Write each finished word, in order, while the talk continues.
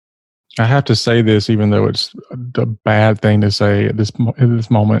I have to say this, even though it's the bad thing to say at this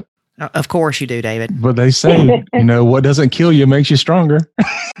moment. Of course you do, David. But they say, what doesn't kill you makes you stronger.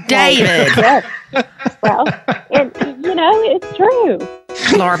 David! Yes. Well, it's true.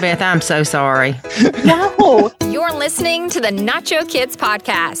 Laura Beth, I'm so sorry. No. You're listening to the Nacho Kids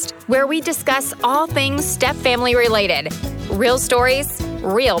podcast, where we discuss all things step family related. Real stories,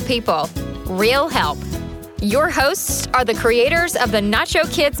 real people, real help. Your hosts are the creators of the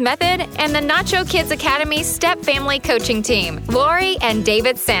Nacho Kids Method and the Nacho Kids Academy Step Family Coaching Team, Lori and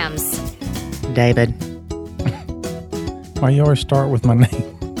David Sims. David. Why you always start with my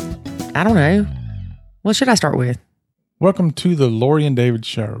name? I don't know. What should I start with? Welcome to the Lori and David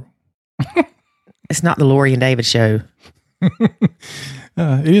show. It's not the Lori and David show.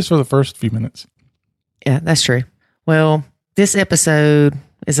 It is for the first few minutes. Yeah, that's true. Well, this episode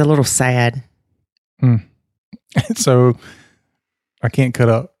is a little sad. So I can't cut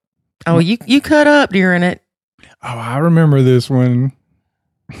up. Oh, you cut up during it. Oh, I remember this one.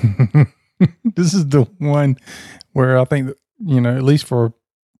 This is the one where I think that, at least for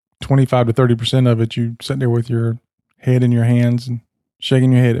 25 to 30% of it, you sit there with your head in your hands and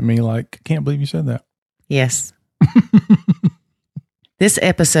shaking your head at me like, I can't believe you said that. Yes. This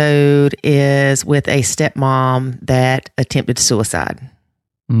episode is with a stepmom that attempted suicide.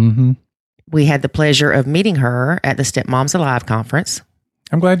 Mm-hmm. We had the pleasure of meeting her at the Stepmoms Alive conference.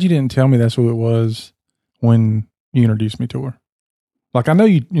 I'm glad you didn't tell me that's who it was when you introduced me to her. Like, I know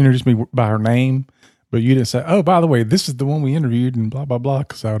you introduced me by her name, but you didn't say, oh, by the way, this is the one we interviewed and blah, blah, blah.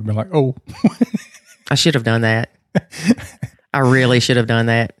 Because I would have been like, oh. I should have done that. I really should have done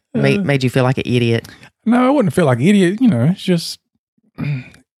that. Made you feel like an idiot. No, I wouldn't feel like an idiot. It's just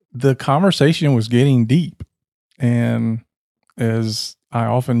the conversation was getting deep. And as I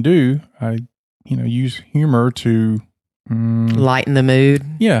often do, I, use humor to lighten the mood.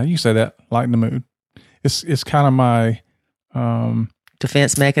 Yeah, you say that, lighten the mood. It's kind of my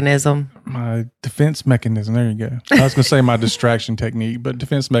defense mechanism. My defense mechanism. There you go. I was going to say my distraction technique, but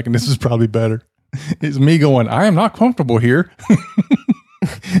defense mechanism is probably better. It's me going, I am not comfortable here.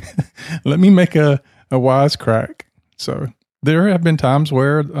 Let me make a wise crack. So there have been times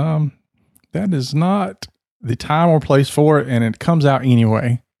where that is not the time or place for it, and it comes out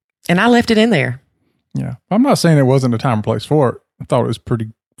anyway. And I left it in there. Yeah. I'm not saying it wasn't a time or place for it. I thought it was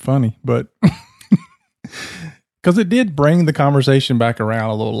pretty funny, but because it did bring the conversation back around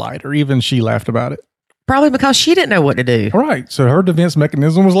a little lighter. Even she laughed about it. Probably because she didn't know what to do. Right. So her defense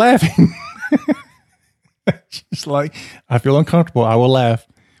mechanism was laughing. She's like, I feel uncomfortable. I will laugh.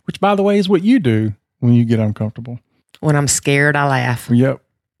 Which, by the way, is what you do when you get uncomfortable. When I'm scared, I laugh. Yep.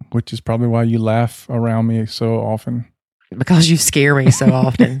 Which is probably why you laugh around me so often. Because you scare me so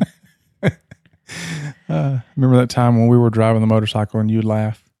often. Remember that time when we were driving the motorcycle and you'd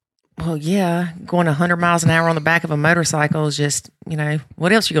laugh? Well, yeah. Going 100 miles an hour on the back of a motorcycle is just,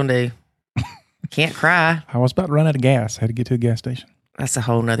 what else you going to do? Can't cry. I was about to run out of gas. I had to get to the gas station. That's a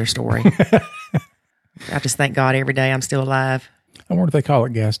whole nother story. I just thank God every day I'm still alive. I wonder if they call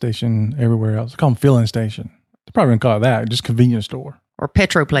it gas station everywhere else. They call them filling station. They're probably going to call it that. Just convenience store. Or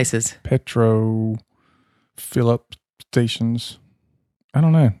petro places. Petro fill-up stations. I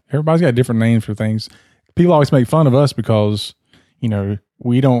don't know. Everybody's got different names for things. People always make fun of us because,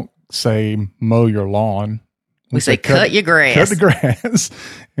 we don't say mow your lawn. We say cut your grass. Cut the grass.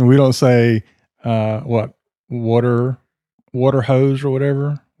 And we don't say, water hose or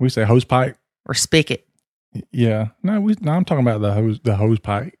whatever. We say hose pipe. Or spigot. Yeah. No, I'm talking about the hose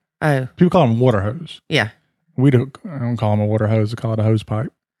pipe. Oh. People call them water hose. Yeah. I don't call them a water hose. I call it a hose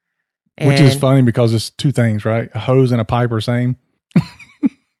pipe. Which is funny because it's two things, right? A hose and a pipe are same.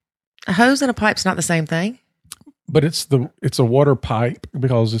 A hose and a pipe's not the same thing. But it's a water pipe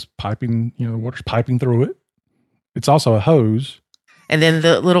because it's piping, the water's piping through it. It's also a hose. And then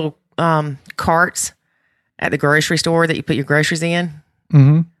the little carts at the grocery store that you put your groceries in.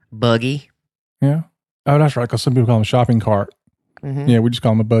 Mm-hmm. Buggy. Yeah. Oh, that's right. Because some people call them a shopping cart. Mm-hmm. Yeah, we just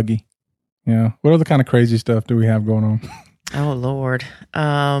call them a buggy. Yeah. What other kind of crazy stuff do we have going on? Oh, Lord.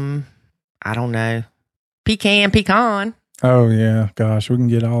 I don't know. Pecan. Oh, yeah. Gosh, we can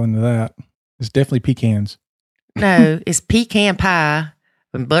get all into that. It's definitely pecans. No, it's pecan pie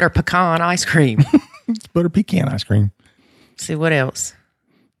and butter pecan ice cream. It's butter pecan ice cream. See, what else?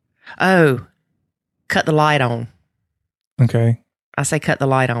 Oh, cut the light on. Okay. I say cut the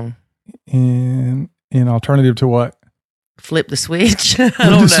light on. And in alternative to what? Flip the switch. I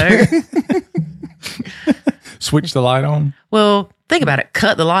don't know. Switch the light on? Well, think about it.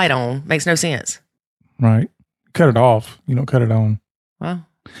 Cut the light on. Makes no sense. Right. Cut it off. You don't cut it on. Well,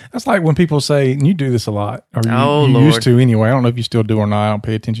 That's like when people say, and you do this a lot, or you Lord. used to anyway. I don't know if you still do or not. I don't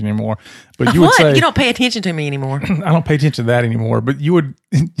pay attention anymore. But you would What? say, You don't pay attention to me anymore. I don't pay attention to that anymore. But you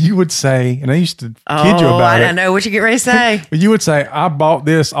would say, and I used to kid you about it. I know what you get ready to say. But you would say, I bought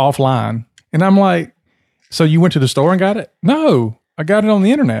this offline. And I'm like, so you went to the store and got it? No, I got it on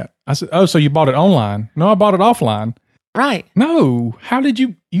the internet. I said, oh, so you bought it online? No, I bought it offline. Right. No, how did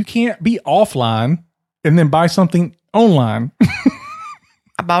you can't be offline and then buy something online.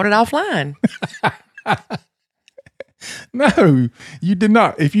 I bought it offline. No, you did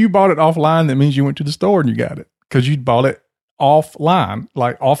not. If you bought it offline, that means you went to the store and you got it because you bought it offline,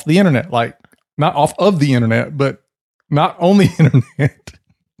 like off the internet, like not off of the internet, but not on the internet.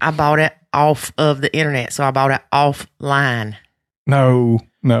 I bought it off of the internet, so I bought it offline. No.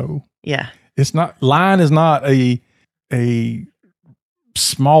 Yeah. It's not. Line is not a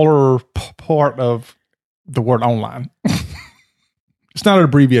smaller part of the word online. It's not an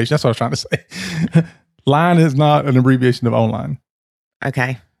abbreviation. That's what I was trying to say. Line is not an abbreviation of online.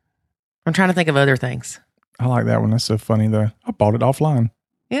 Okay. I'm trying to think of other things. I like that one. That's so funny, though. I bought it offline.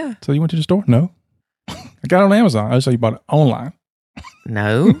 Yeah. So you went to the store? No. I got it on Amazon. I just say you bought it online.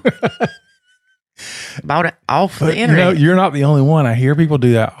 No. Bought it off the internet. You know, you're not the only one. I hear people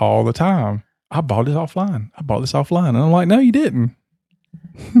do that all the time. I bought it offline. I bought this offline. And I'm like, no, you didn't.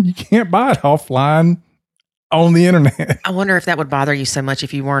 You can't buy it offline on the internet. I wonder if that would bother you so much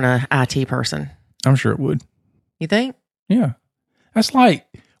if you weren't an IT person. I'm sure it would. You think? Yeah. That's like,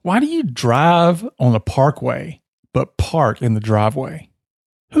 why do you drive on the parkway but park in the driveway?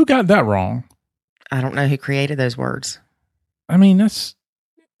 Who got that wrong? I don't know who created those words. I mean, I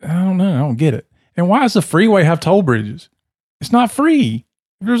don't know. I don't get it. And why does the freeway have toll bridges? It's not free.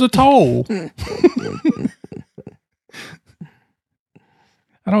 There's a toll.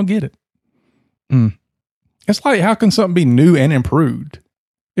 I don't get it. It's like, how can something be new and improved?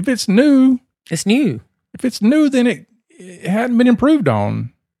 If it's new, it's new. If it's new, then it hadn't been improved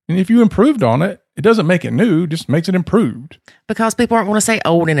on. And if you improved on it, it doesn't make it new, just makes it improved. Because people aren't going to say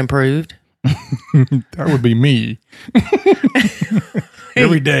old and improved. That would be me.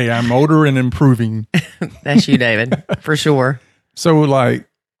 Every day I'm older and improving. That's you, David, for sure. So like,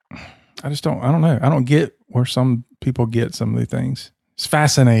 I don't know. I don't get where some people get some of the things. It's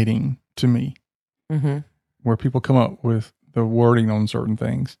fascinating to me where people come up with the wording on certain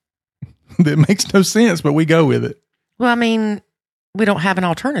things that makes no sense, but we go with it. Well, I mean, we don't have an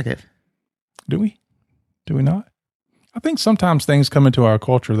alternative. Do we? Do we not? I think sometimes things come into our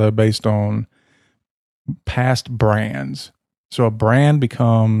culture, though, based on past brands. So a brand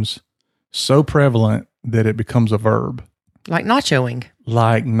becomes so prevalent that it becomes a verb. Like nachoing.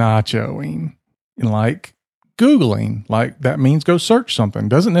 Like nachoing. And like Googling. Like that means go search something.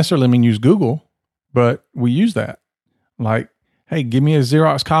 Doesn't necessarily mean use Google, but we use that. Like, hey, give me a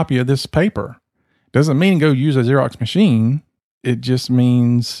Xerox copy of this paper. Doesn't mean go use a Xerox machine. It just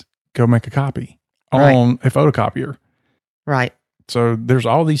means go make a copy on a photocopier. Right. So there's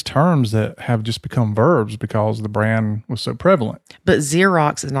all these terms that have just become verbs because the brand was so prevalent. But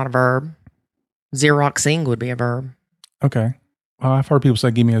Xerox is not a verb. Xeroxing would be a verb. Okay. Well, I've heard people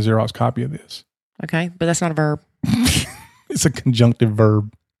say, give me a Xerox copy of this. Okay, but that's not a verb. It's a conjunctive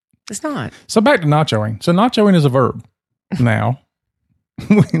verb. It's not. So back to nachoing. So nachoing is a verb now,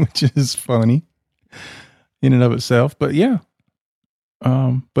 which is funny in and of itself. But yeah.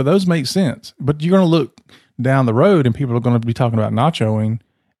 But those make sense. But you're going to look down the road and people are going to be talking about nachoing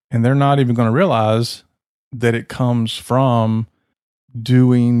and they're not even going to realize that it comes from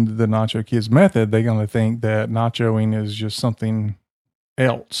doing the Nacho Kids method. They're going to think that nachoing is just something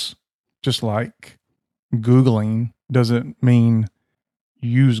else. Just like Googling doesn't mean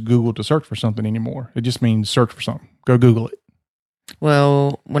use Google to search for something anymore. It just means search for something. Go Google it.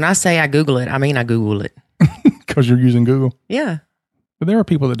 Well, when I say I Google it, I mean I Google it. Because you're using Google? Yeah. But there are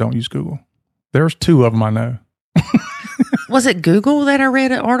people that don't use Google. There's 2 of them I know. Was it Google that I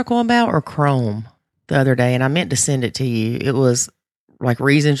read an article about or Chrome the other day? And I meant to send it to you. It was like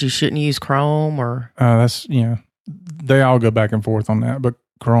reasons you shouldn't use Chrome or... That's, they all go back and forth on that. But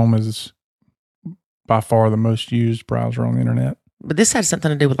Chrome is by far the most used browser on the internet. But this had something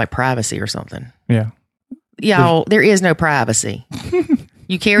to do with like privacy or something. Yeah. Y'all, there is no privacy.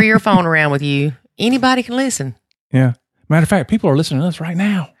 You carry your phone around with you. Anybody can listen. Yeah. Matter of fact, people are listening to us right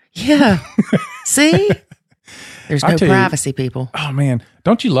now. Yeah. See? There's no privacy, people. Oh, man.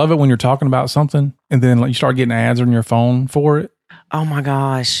 Don't you love it when you're talking about something and then you start getting ads on your phone for it? Oh, my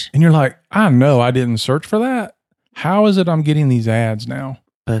gosh. And you're like, I know I didn't search for that. How is it I'm getting these ads now?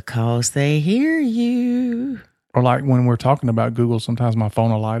 Because they hear you. Or like when we're talking about Google, sometimes my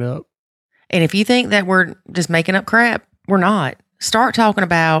phone will light up. And if you think that we're just making up crap, we're not. Start talking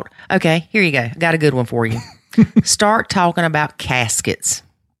about, okay, here you go. Got a good one for you. Start talking about caskets.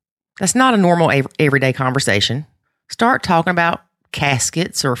 That's not a normal everyday conversation. Start talking about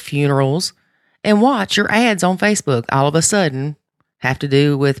caskets or funerals and watch your ads on Facebook all of a sudden have to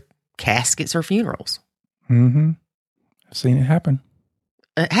do with caskets or funerals. Mm-hmm. I've seen it happen.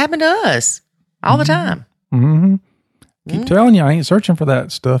 It happened to us all the time. Mm-hmm. Keep telling you, I ain't searching for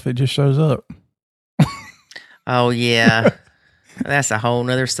that stuff. It just shows up. Oh, yeah. That's a whole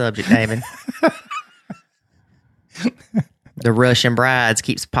nother subject, David. The Russian brides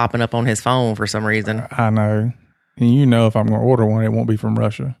keeps popping up on his phone for some reason. I know. And you know if I'm going to order one, it won't be from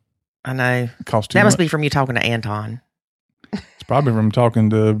Russia. I know. It costs too That must much. be from you talking to Anton. It's probably from talking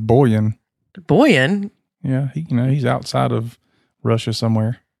to Boyan. Boyan? Yeah, he's outside of Russia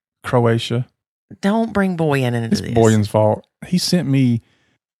somewhere. Croatia. Don't bring Boyan into It's this. Boyan's fault. He sent me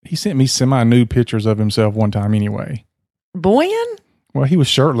semi-nude pictures of himself one time anyway. Boyan? Well, he was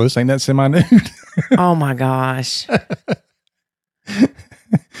shirtless. Ain't that semi-nude? Oh, my gosh.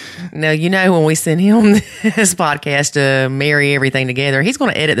 No, you know when we send him this podcast to marry everything together, he's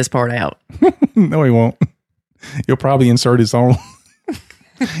going to edit this part out. No, he won't. He'll probably insert his own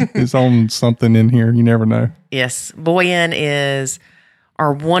something in here. You never know. Yes, Boyan is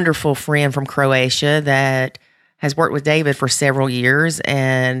our wonderful friend from Croatia that has worked with David for several years.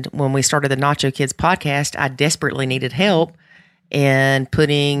 And when we started the Nacho Kids podcast, I desperately needed help in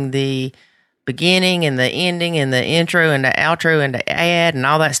putting the beginning and the ending and the intro and the outro and the ad and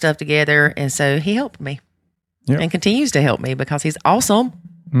all that stuff together. And so he helped me and continues to help me because he's awesome.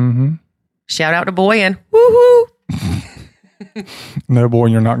 Mm-hmm. Shout out to Boyan. Woohoo! No, boy,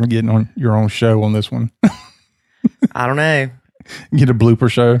 you're not going to get on your own show on this one. I don't know. Get a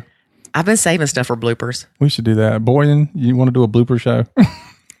blooper show. I've been saving stuff for bloopers. We should do that. Boyan, you want to do a blooper show?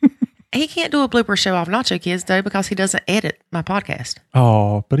 He can't do a blooper show off Nacho Kids, though, because he doesn't edit my podcast.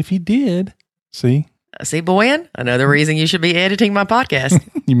 Oh, but if he did, see, Boyan? Another reason you should be editing my podcast.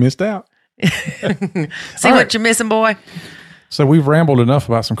 you missed out. See what you're missing, boy? So we've rambled enough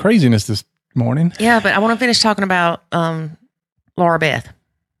about some craziness this morning. Yeah, but I want to finish talking about Laura Beth.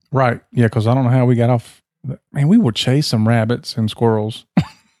 Right. Yeah, because I don't know how we got off. Man, we would chase some rabbits and squirrels.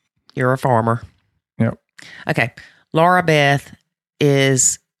 You're a farmer. Yep. Okay. Laura Beth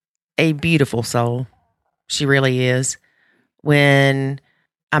is a beautiful soul. She really is. When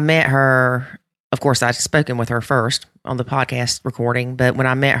I met her, of course, I'd spoken with her first on the podcast recording, but when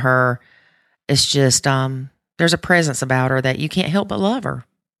I met her, it's just, there's a presence about her that you can't help but love her.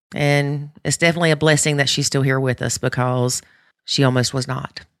 And it's definitely a blessing that she's still here with us because she almost was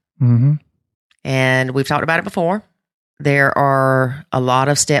not. Mm-hmm. And we've talked about it before. There are a lot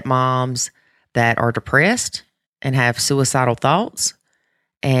of stepmoms that are depressed and have suicidal thoughts.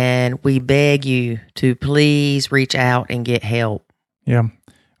 And we beg you to please reach out and get help. Yeah.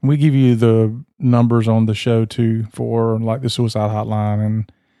 We give you the numbers on the show too for like the suicide hotline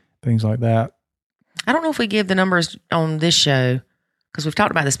and things like that. I don't know if we give the numbers on this show because we've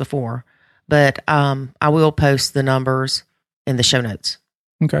talked about this before, but I will post the numbers in the show notes.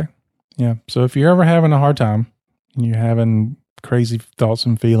 Okay. Yeah. So if you're ever having a hard time and you're having crazy thoughts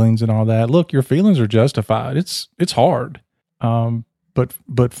and feelings and all that, look, your feelings are justified. It's hard.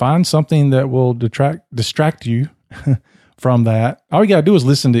 But find something that will distract you from that. All you got to do is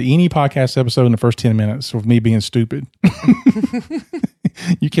listen to any podcast episode in the first 10 minutes of me being stupid.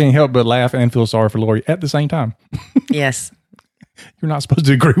 You can't help but laugh and feel sorry for Lori at the same time. Yes. You're not supposed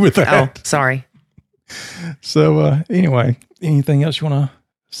to agree with that. Oh, sorry. So anyway, anything else you want to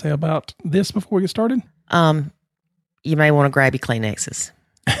say about this before we get started? You may want to grab your Kleenexes.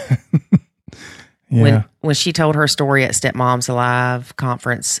 Yeah. When she told her story at Stepmom's Alive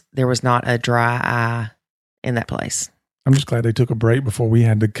conference, there was not a dry eye in that place. I'm just glad they took a break before we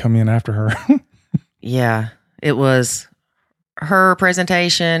had to come in after her. Yeah. It was her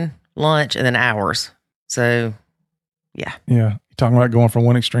presentation, lunch, and then ours. So, yeah. Yeah. You're talking about going from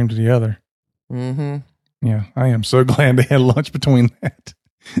one extreme to the other. Mm-hmm. Yeah. I am so glad they had lunch between that.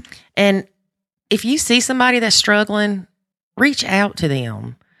 And if you see somebody that's struggling, reach out to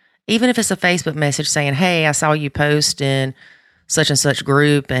them. Even if it's a Facebook message saying, hey, I saw you post in such and such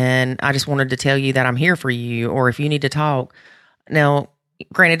group and I just wanted to tell you that I'm here for you, or if you need to talk. Now,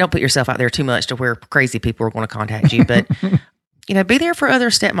 granted, don't put yourself out there too much to where crazy people are going to contact you, but be there for other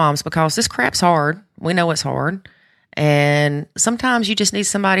stepmoms because this crap's hard. We know it's hard. And sometimes you just need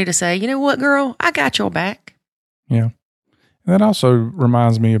somebody to say, you know what, girl, I got your back. Yeah. And that also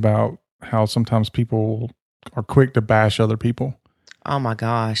reminds me about how sometimes people are quick to bash other people. Oh my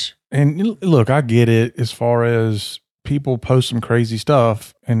gosh. And look, I get it as far as people post some crazy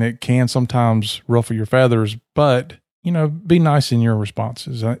stuff and it can sometimes ruffle your feathers, but be nice in your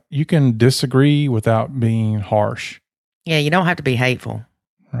responses. You can disagree without being harsh. Yeah, you don't have to be hateful.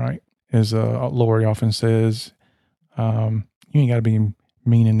 Right. As Lori often says, you ain't got to be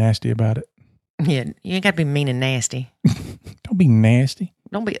mean and nasty about it. Yeah, you ain't got to be mean and nasty. Don't be nasty.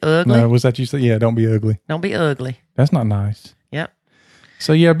 Don't be ugly. No, was that you said? Yeah, don't be ugly. Don't be ugly. That's not nice. Yep.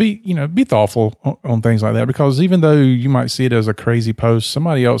 So yeah, be thoughtful on things like that, because even though you might see it as a crazy post,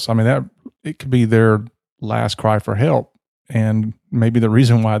 somebody else, that it could be their last cry for help. And maybe the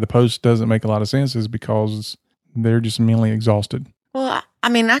reason why the post doesn't make a lot of sense is because they're just mentally exhausted. Well,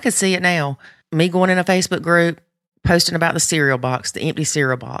 I could see it now. Me going in a Facebook group, posting about the cereal box, the empty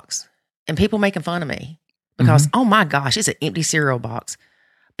cereal box, and people making fun of me because, oh my gosh, it's an empty cereal box.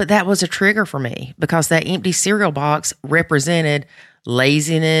 But that was a trigger for me because that empty cereal box represented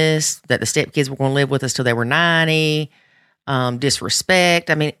laziness, that the stepkids were going to live with us till they were 90, disrespect.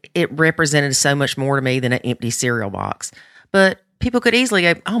 It represented so much more to me than an empty cereal box. But people could easily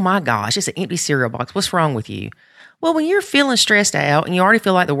go, oh my gosh, it's an empty cereal box. What's wrong with you? Well, when you're feeling stressed out and you already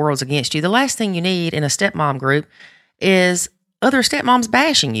feel like the world's against you, the last thing you need in a stepmom group is other stepmoms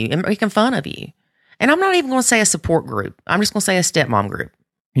bashing you and making fun of you. And I'm not even going to say a support group. I'm just going to say a stepmom group.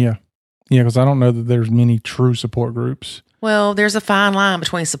 Yeah. Yeah, because I don't know that there's many true support groups. Well, there's a fine line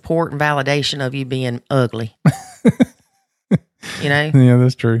between support and validation of you being ugly. Yeah,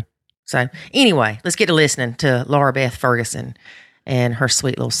 that's true. So anyway, let's get to listening to Laura Beth Ferguson and her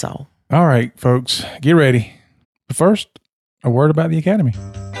sweet little soul. All right, folks, get ready. But first, a word about the Academy.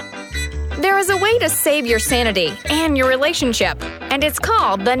 There is a way to save your sanity and your relationship, and it's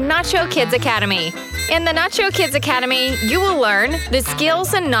called the Nacho Kids Academy. In the Nacho Kids Academy, you will learn the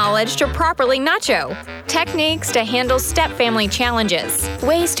skills and knowledge to properly nacho, techniques to handle step-family challenges,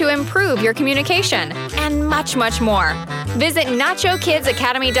 ways to improve your communication, and much, much more. Visit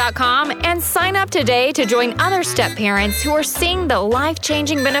NachoKidsAcademy.com and sign up today to join other step-parents who are seeing the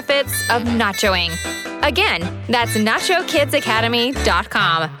life-changing benefits of nachoing. Again, that's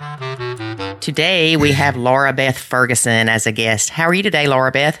NachoKidsAcademy.com. Today, we have Laura Beth Ferguson as a guest. How are you today,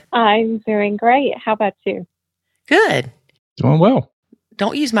 Laura Beth? I'm doing great. How about you? Good. Doing well.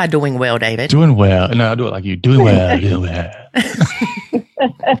 Don't use my doing well, David. Doing well. No, I'll do it like you. Doing well. Doing well.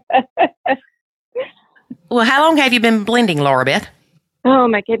 Well, how long have you been blending, Laura Beth? Oh,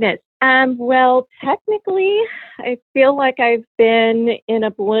 my goodness. Well, technically, I feel like I've been in a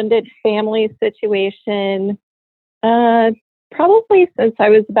blended family situation probably since I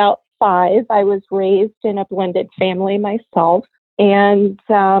was about 5. I was raised in a blended family myself. And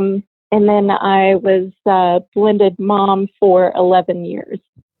then I was a blended mom for 11 years.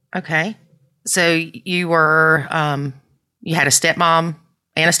 Okay. So you were, you had a stepmom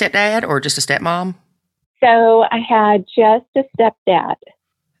and a stepdad, or just a stepmom? So I had just a stepdad.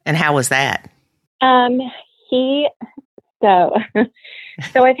 And how was that? So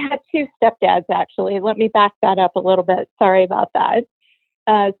I've had 2 stepdads, actually. Let me back that up a little bit. Sorry about that.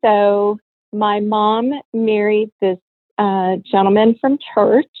 So my mom married this gentleman from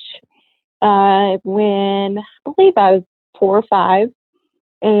church when I believe I was 4 or 5.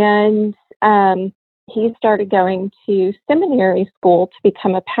 And he started going to seminary school to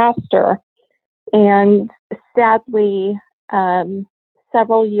become a pastor. And sadly,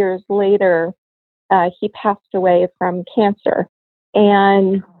 several years later, he passed away from cancer.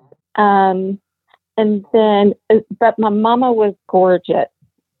 And then, but my mama was gorgeous,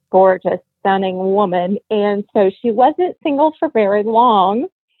 stunning woman. And so she wasn't single for very long.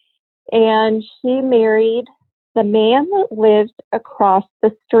 And she married the man that lived across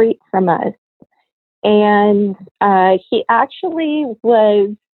the street from us. And he actually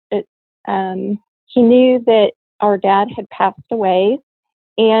was, he knew that our dad had passed away.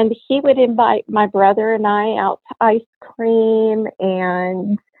 And he would invite my brother and I out to ice cream,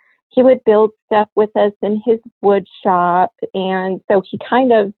 and he would build stuff with us in his wood shop. And so he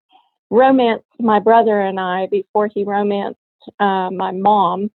kind of romanced my brother and I before he romanced my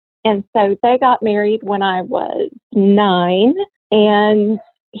mom. And so they got married when I was 9, and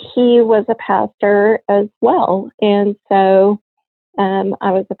he was a pastor as well. And so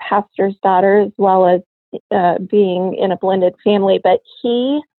I was a pastor's daughter as well as being in a blended family, but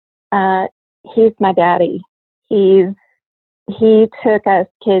he's my daddy. He took us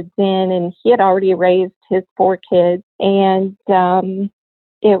kids in, and he had already raised his 4 kids, and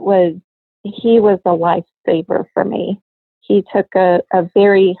he was a lifesaver for me. He took a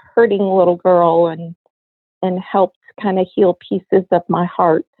very hurting little girl and helped kind of heal pieces of my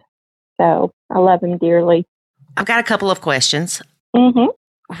heart. So I love him dearly. I've got a couple of questions. Mm-hmm.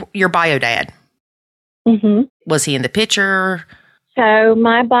 Your bio dad. Mm-hmm. Was he in the picture? So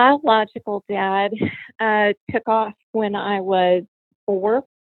my biological dad took off when I was 4,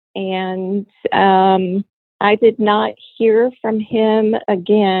 and I did not hear from him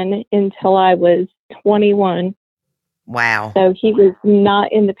again until I was 21. Wow. So he was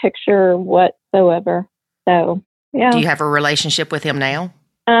not in the picture whatsoever. So, yeah. Do you have a relationship with him now?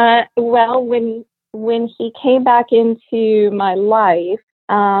 Well, when he came back into my life,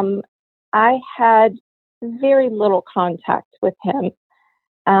 I had very little contact with him.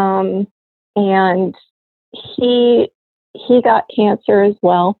 And he got cancer as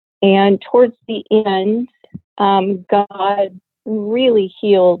well. And towards the end, God really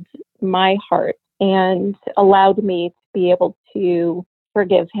healed my heart and allowed me to be able to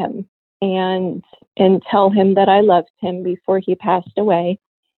forgive him and tell him that I loved him before he passed away.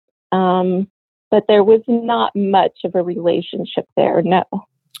 But there was not much of a relationship there, no.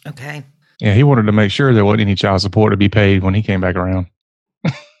 Okay. Yeah, he wanted to make sure there wasn't any child support to be paid when he came back around.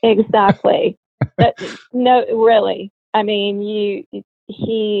 Exactly. No, really. I mean,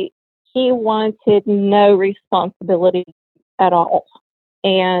 he wanted no responsibility at all.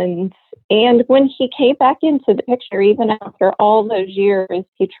 And when he came back into the picture, even after all those years,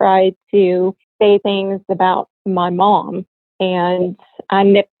 he tried to say things about my mom. And I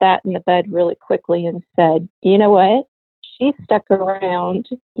nipped that in the bud really quickly and said, you know what? She stuck around.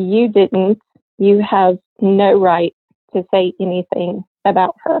 You didn't. You have no right to say anything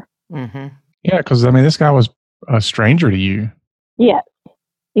about her. Mm-hmm. Yeah, because, I mean, this guy was a stranger to you. Yes,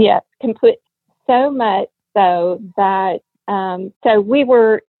 complete. So much so that so we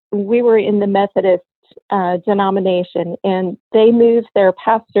were in the Methodist denomination, and they moved their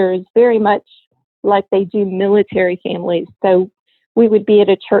pastors very much like they do military families. So we would be at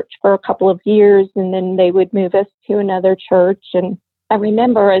a church for a couple of years, and then they would move us to another church. And I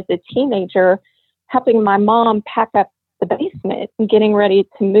remember as a teenager helping my mom pack up the basement and getting ready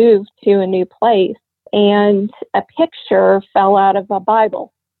to move to a new place. And a picture fell out of a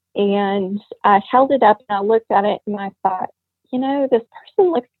Bible. And I held it up and I looked at it and I thought, you know, this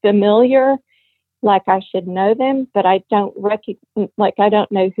person looks familiar, like I should know them, but I don't I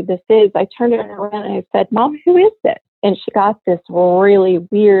don't know who this is. I turned it around and I said, Mom, who is this? And she got this really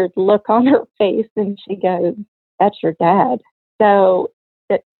weird look on her face and she goes, that's your dad. So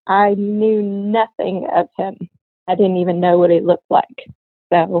I knew nothing of him. I didn't even know what he looked like.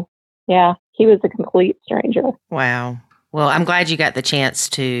 So, yeah, he was a complete stranger. Wow. Well, I'm glad you got the chance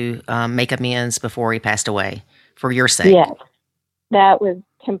to make amends before he passed away for your sake. Yes, that was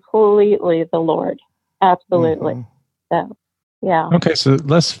completely the Lord. Absolutely. Mm-hmm. So, yeah. Okay, so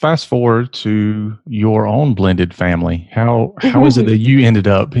let's fast forward to your own blended family. How is it that you ended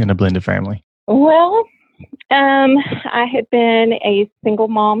up in a blended family? Well, I had been a single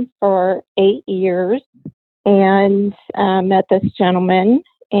mom for 8 years and met this gentleman.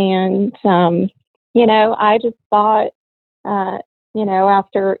 And, I just thought,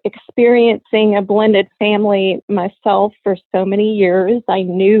 after experiencing a blended family myself for so many years, I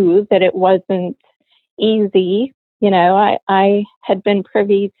knew that it wasn't easy. I had been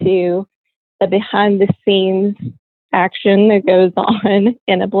privy to the behind the scenes action that goes on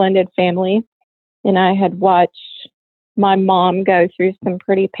in a blended family. And I had watched my mom go through some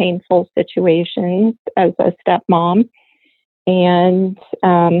pretty painful situations as a stepmom and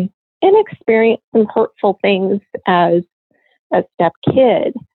experience some hurtful things as a step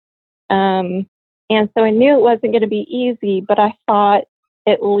kid. And so I knew it wasn't going to be easy, but I thought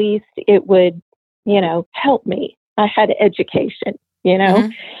at least it would, help me. I had education, Mm-hmm.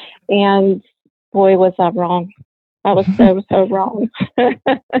 and boy, was I wrong. I was so wrong.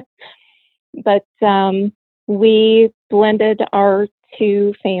 But we blended our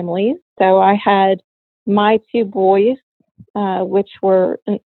two families. So I had my two boys, which were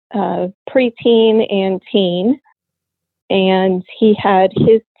preteen and teen. And he had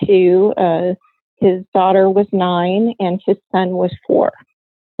his two. His daughter was 9 and his son was 4.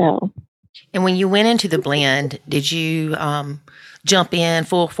 So. And when you went into the blend, did you jump in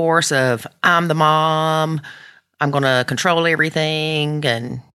full force of I'm the mom, I'm going to control everything,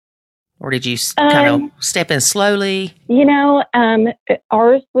 or did you kind of step in slowly?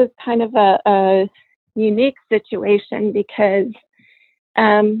 Ours was kind of a unique situation because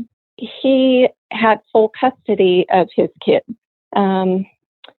he had full custody of his kids.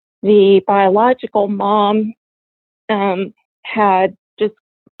 The biological mom had just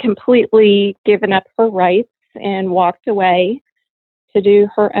completely given up her rights and walked away to do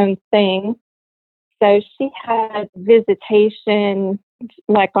her own thing. So she had visitation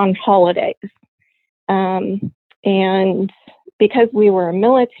like on holidays. And because we were a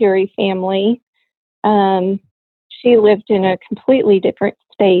military family, she lived in a completely different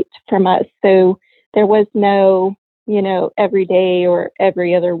state from us. So there was no every day or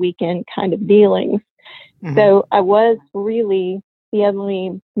every other weekend kind of dealings. Mm-hmm. So I was really the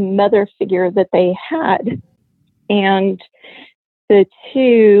only mother figure that they had. And the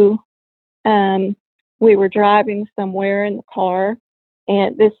two, we were driving somewhere in the car,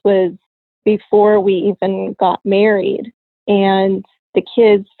 and this was before we even got married. And the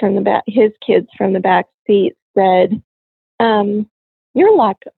kids from the back, his kids from the back seat said, "You're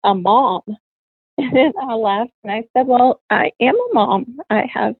like a mom." And then I laughed and I said, "Well, I am a mom. I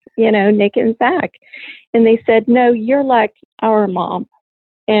have, Nick and Zach." And they said, "No, you're like our mom."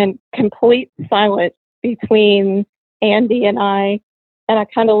 And complete silence between Andy and I. And I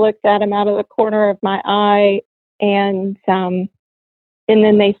kind of looked at him out of the corner of my eye. And then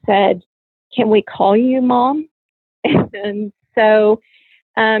they said, "Can we call you Mom?" And so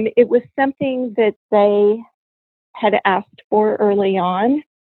it was something that they had asked for early on.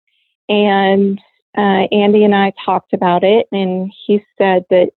 And Andy and I talked about it, and he said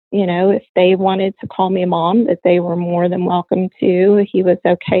that, if they wanted to call me Mom, that they were more than welcome to. He was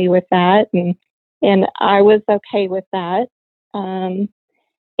okay with that. And I was okay with that. And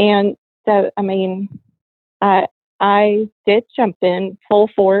so, I mean, I did jump in full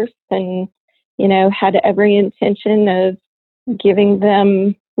force and, had every intention of giving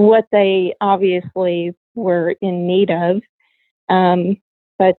them what they obviously were in need of.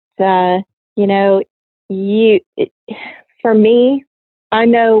 But for me, I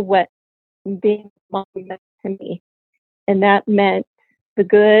know what being a mom meant to me. And that meant the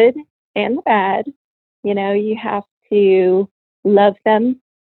good and the bad. You have to love them,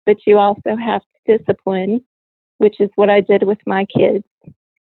 but you also have to discipline, which is what I did with my kids.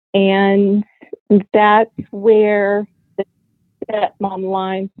 And that's where the stepmom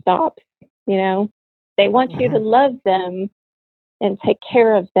line stops. They want you to love them and take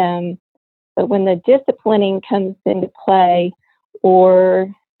care of them. But when the disciplining comes into play,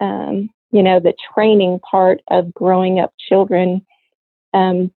 or, the training part of growing up children,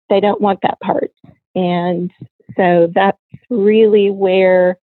 they don't want that part. And so that's really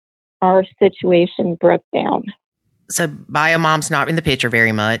where our situation broke down. So bio mom's not in the picture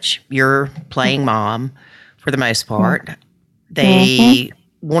very much. You're playing mom for the most part. They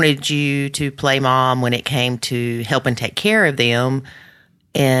wanted you to play mom when it came to helping take care of them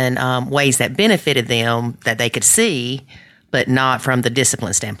in ways that benefited them that they could see, but not from the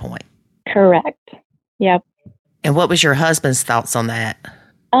discipline standpoint. Correct. Yep. And what was your husband's thoughts on that?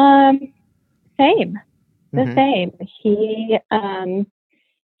 Same. The same.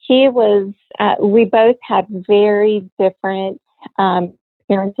 He was, we both had very different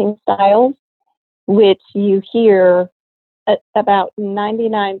parenting styles, which you hear about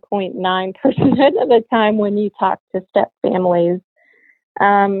 99.9% of the time when you talk to step families.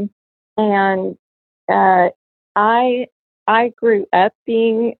 And I grew up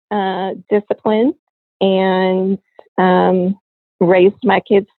being disciplined and raised my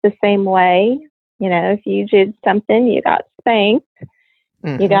kids the same way. If you did something, you got spanked.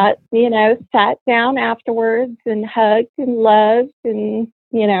 You got, sat down afterwards and hugged and loved and,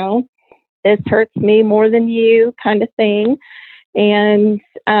 this hurts me more than you kind of thing. And,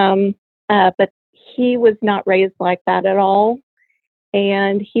 but he was not raised like that at all.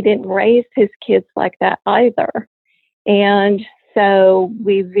 And he didn't raise his kids like that either. And so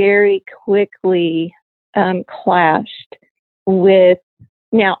we very quickly clashed with,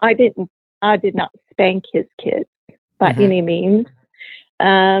 now I did not spank his kids by any means.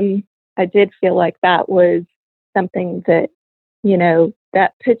 I did feel like that was something that,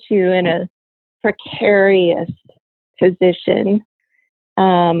 that puts you in a precarious position,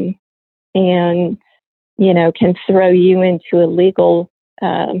 and, can throw you into a legal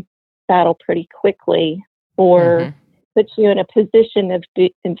battle pretty quickly, or put you in a position of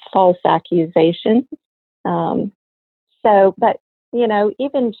false accusation. But,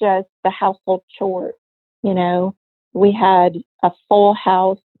 even just the household chores, we had a full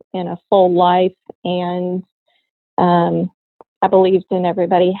house and a full life, and I believed in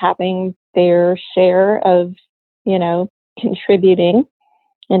everybody having their share of, contributing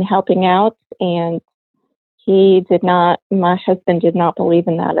and helping out. And my husband did not believe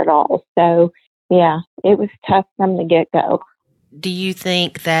in that at all. So, yeah, it was tough from the get-go. Do you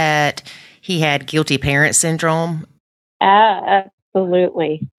think that he had guilty parent syndrome?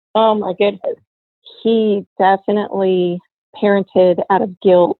 Absolutely. Oh, my goodness. He definitely parented out of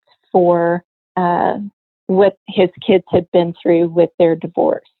guilt for what his kids had been through with their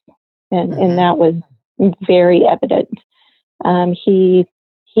divorce. And that was very evident. He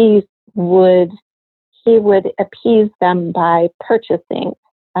would appease them by purchasing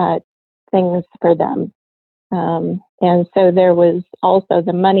things for them. And so there was also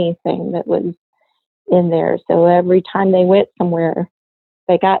the money thing that was in there. So every time they went somewhere,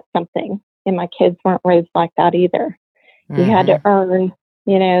 they got something. And my kids weren't raised like that either. You had to earn,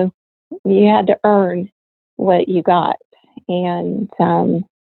 you had to earn what you got. And so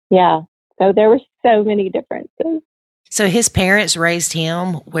there were so many differences. So his parents raised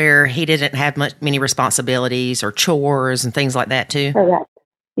him where he didn't have many responsibilities or chores and things like that too? Correct.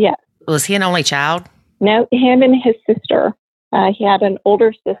 Yeah. Was he an only child? No, him and his sister. He had an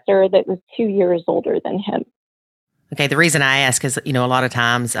older sister that was 2 years older than him. Okay. The reason I ask is, a lot of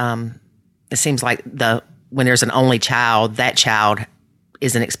times it seems like when there's an only child, that child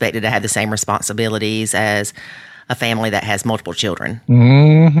isn't expected to have the same responsibilities as a family that has multiple children.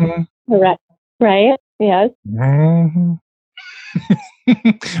 Mm-hmm. Correct. Right? Yes. Mm-hmm.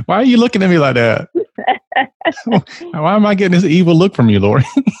 Why are you looking at me like that? Why am I getting this evil look from you, Lori?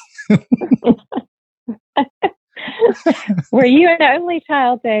 Were you an only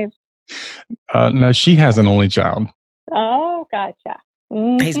child, Dave? No, she has an only child. Oh, gotcha.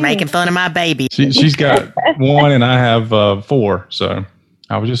 Mm-hmm. He's making fun of my baby. She's got one, and I have 4. So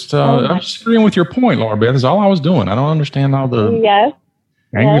I was just agreeing with your point, Laura Beth. That's all I was doing. I don't understand all the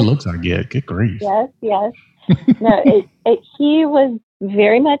angry looks I get. Good grief. Yes. No, he was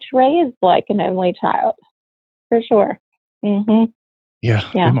very much raised like an only child, for sure. Mm-hmm. Yeah.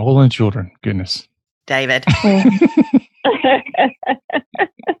 Them only children. Goodness. David.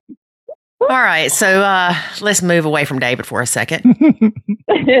 All right. So let's move away from David for a second.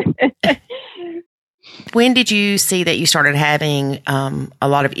 When did you see that you started having a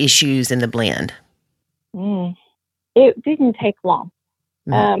lot of issues in the blend? It didn't take long.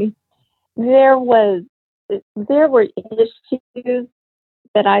 There were issues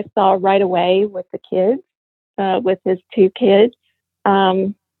that I saw right away with the kids, with his 2 kids.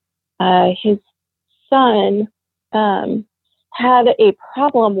 His son had a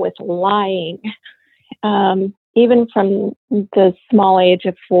problem with lying, even from the small age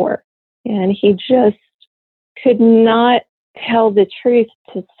of 4. And he just could not tell the truth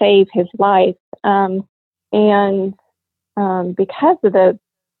to save his life. And because of the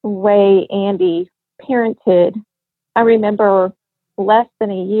way Andy parented, I remember less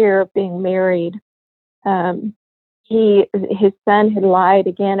than a year of being married. His son had lied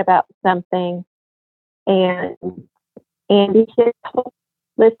again about something, and Andy said,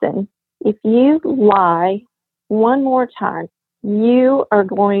 "Listen, if you lie one more time, you're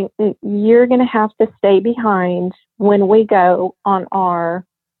going to have to stay behind when we go on our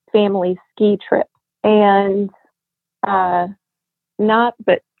family ski trip." And not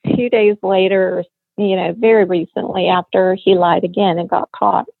but 2 days later, very recently, after he lied again and got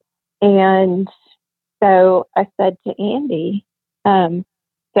caught. And so I said to Andy,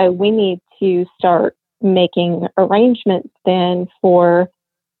 so we need to start making arrangements then for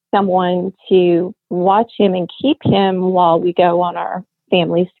someone to watch him and keep him while we go on our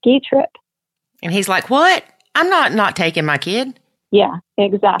family ski trip. And he's like, "What? I'm not taking my kid." Yeah,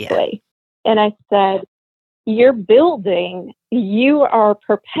 exactly. Yeah. And I said, you are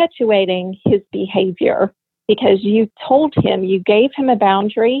perpetuating his behavior because you told him, you gave him a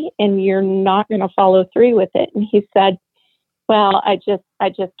boundary and you're not going to follow through with it. And he said, "Well, I just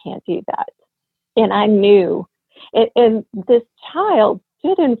can't do that." And I knew, and this child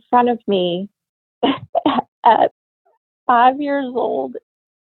stood in front of me at 5 years old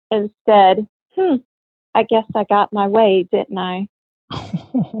and said, "I guess I got my way, didn't I?"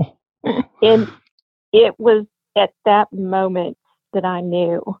 And it was at that moment that I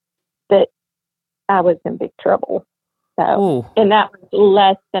knew that I was in big trouble. So, and that was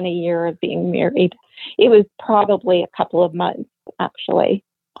less than a year of being married. It was probably a couple of months, actually.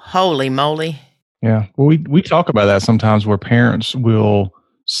 Holy moly. Yeah. Well, we talk about that sometimes, where parents will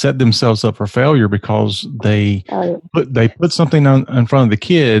set themselves up for failure because they put something in front of the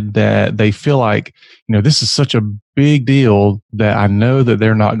kid that they feel like, this is such a big deal that I know that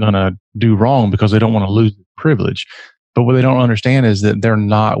they're not going to do wrong because they don't want to lose the privilege. But what they don't understand is that they're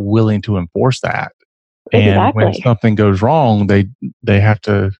not willing to enforce that. And when something goes wrong, they have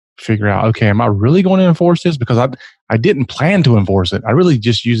to figure out, okay, am I really going to enforce this? Because I didn't plan to enforce it. I really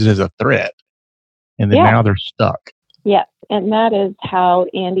just use it as a threat. And then now they're stuck. Yes. And that is how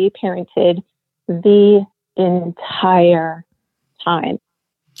Andy parented the entire time.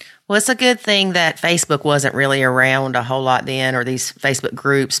 Well, it's a good thing that Facebook wasn't really around a whole lot then, or these Facebook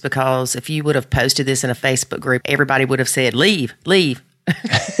groups, because if you would have posted this in a Facebook group, everybody would have said, leave.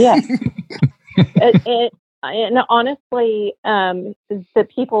 Yeah. And honestly, the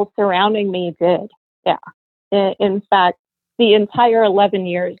people surrounding me did. Yeah. In fact, the entire 11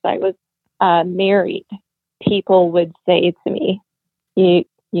 years I was married, people would say to me, you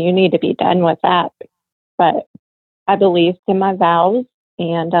need to be done with that. But I believed in my vows,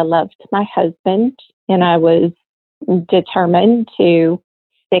 and I loved my husband, and I was determined to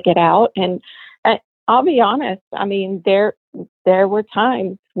stick it out. And I'll be honest, I mean, there were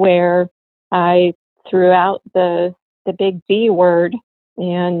times where I threw out the big B word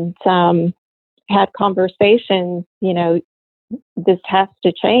and had conversations, this has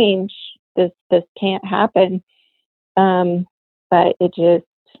to change. This can't happen. But it just,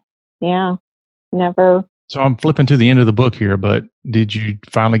 never. So I'm flipping to the end of the book here, but did you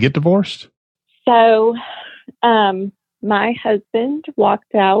finally get divorced? So, my husband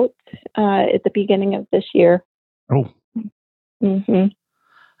walked out at the beginning of this year. Oh. Mm-hmm.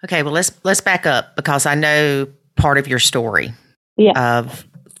 Okay, well, let's back up, because I know part of your story of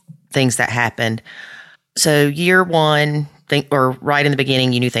things that happened. So year one, or right in the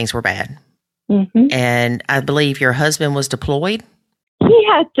beginning, you knew things were bad. Mm-hmm. And I believe your husband was deployed? He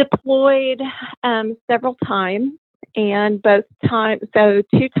had deployed several times, and both times, so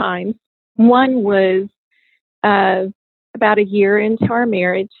 2 times. One was about a year into our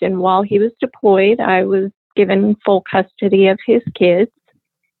marriage, and while he was deployed, I was given full custody of his kids.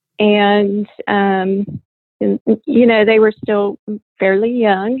 And, they were still fairly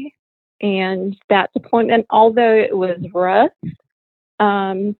young. And that deployment, although it was rough,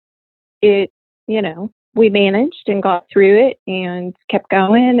 we managed and got through it and kept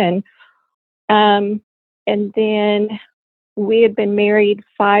going. And then we had been married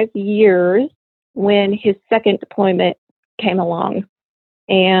 5 years when his second deployment came along.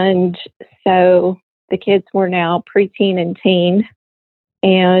 And so the kids were now preteen and teen.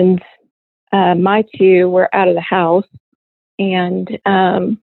 And my 2 were out of the house. And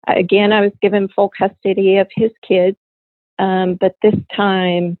again, I was given full custody of his kids. But this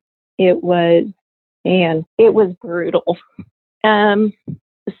time it was brutal.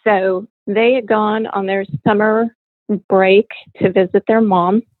 So they had gone on their summer break to visit their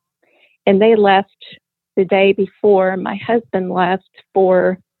mom, and they left the day before my husband left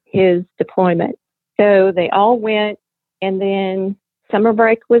for his deployment. So they all went, and then summer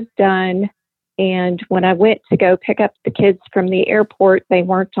break was done. And when I went to go pick up the kids from the airport, they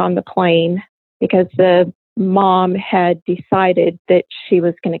weren't on the plane because the mom had decided that she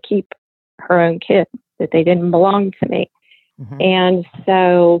was going to keep her own kids, that they didn't belong to me. Mm-hmm. And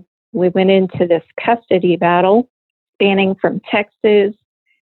so we went into this custody battle spanning from Texas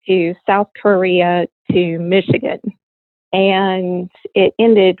to South Korea to Michigan. And it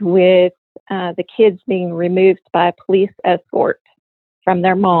ended with the kids being removed by a police escort from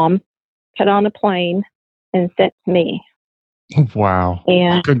their mom, put on a plane, and sent to me. Wow.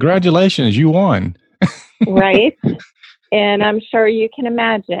 And congratulations, you won. Right. And I'm sure you can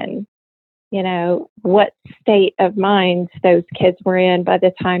imagine, what state of mind those kids were in by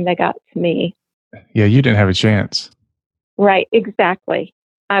the time they got to me. Yeah, you didn't have a chance. Right, exactly.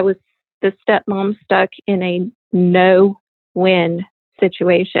 I was the stepmom stuck in a no-win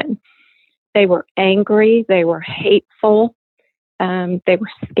situation. They were angry. They were hateful. They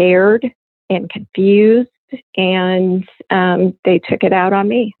were scared and confused, and they took it out on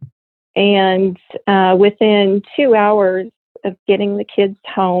me. And within 2 hours of getting the kids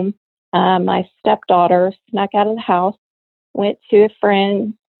home, my stepdaughter snuck out of the house, went to a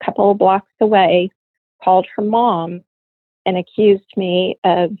friend a couple of blocks away, called her mom, and accused me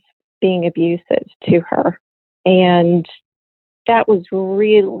of being abusive to her. And that was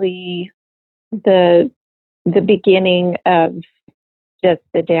really the beginning of just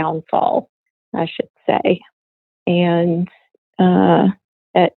the downfall, I should say. And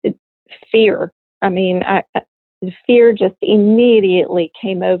fear. I mean, fear just immediately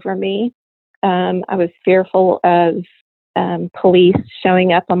came over me. I was fearful of police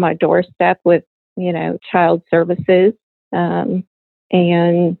showing up on my doorstep with, child services,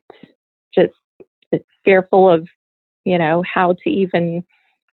 and just fearful of, how to even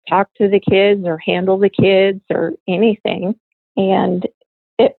talk to the kids or handle the kids or anything. And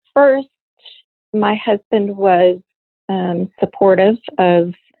at first, my husband was supportive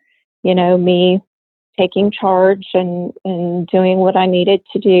of, me taking charge and doing what I needed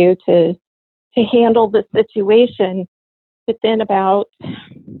to do to handle the situation. But then about,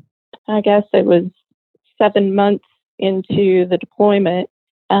 I guess it was 7 months into the deployment,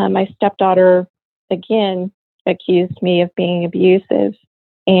 my stepdaughter again accused me of being abusive.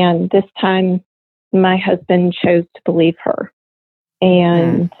 And this time my husband chose to believe her.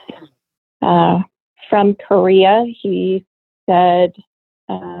 And from Korea, he said,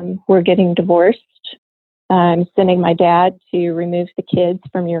 we're getting divorced. I'm sending my dad to remove the kids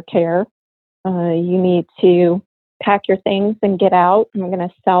from your care. you need to pack your things and get out. I'm going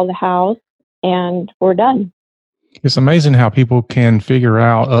to sell the house and we're done. It's amazing how people can figure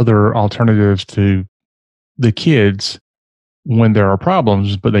out other alternatives to the kids when there are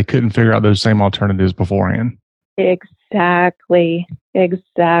problems, but they couldn't figure out those same alternatives beforehand. Exactly.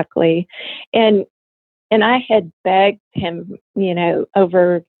 And I had begged him,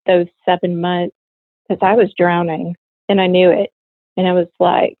 over those 7 months, because I was drowning and I knew it. And I was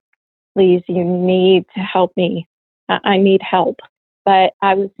like, please, you need to help me. I need help. But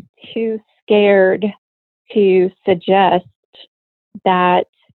I was too scared to suggest that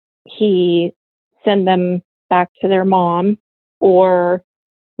he send them back to their mom or,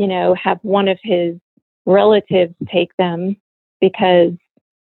 have one of his relatives take them, because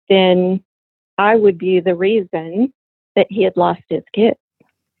then I would be the reason that he had lost his kids.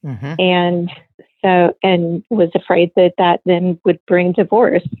 Mm-hmm. And was afraid that then would bring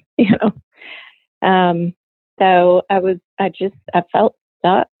divorce, So I felt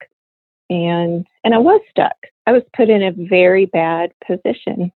stuck, and I was stuck. I was put in a very bad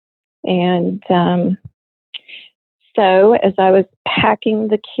position. And so as I was packing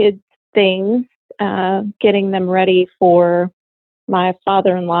the kids' things, getting them ready for my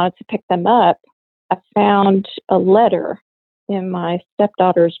father-in-law to pick them up, I found a letter in my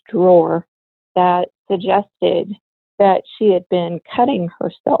stepdaughter's drawer that suggested that she had been cutting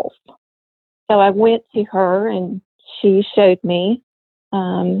herself. So I went to her and she showed me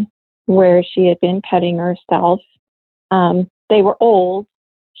where she had been cutting herself. They were old.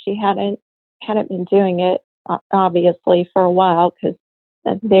 She hadn't been doing it, obviously, for a while, because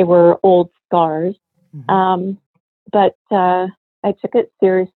they were old scars. Mm-hmm. But I took it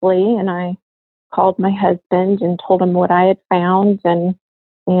seriously, and I called my husband and told him what I had found, and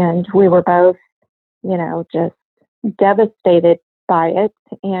we were both, just devastated by it.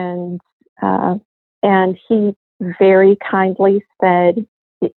 And he very kindly said,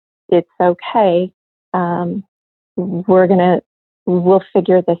 "It's okay. We'll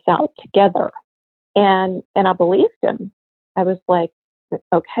figure this out together." And I believed him. I was like,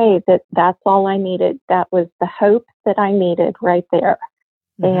 okay, that's all I needed. That was the hope that I needed right there.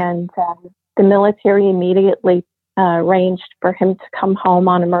 Mm-hmm. And the military immediately arranged for him to come home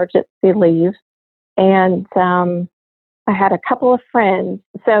on emergency leave. And I had a couple of friends.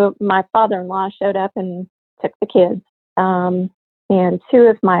 So my father-in-law showed up and took the kids. And two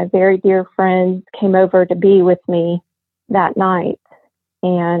of my very dear friends came over to be with me that night.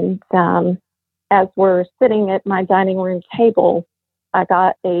 And as we're sitting at my dining room table, I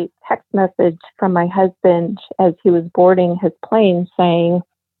got a text message from my husband as he was boarding his plane saying,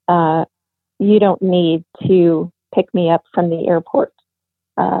 "You don't need to pick me up from the airport.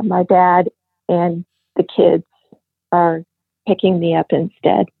 My dad and the kids are picking me up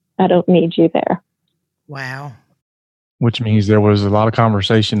instead. I don't need you there." Wow. Which means there was a lot of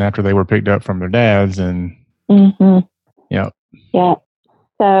conversation after they were picked up from their dads. And mm-hmm. Yeah.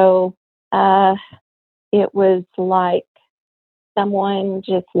 So it was like someone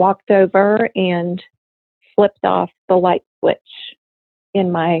just walked over and flipped off the light switch in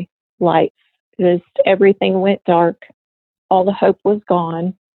my life. Just everything went dark. All the hope was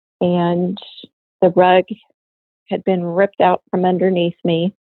gone, and the rug had been ripped out from underneath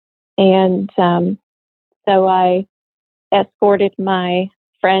me. And so I escorted my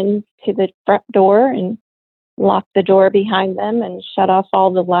friends to the front door and locked the door behind them and shut off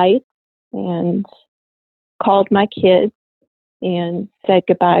all the lights and called my kids and said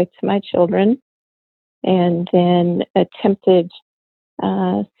goodbye to my children, and then attempted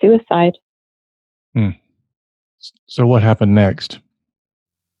suicide. So what happened next?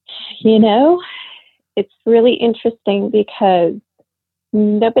 It's really interesting because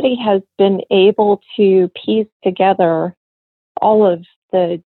nobody has been able to piece together all of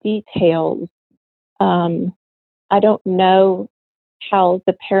the details. I don't know how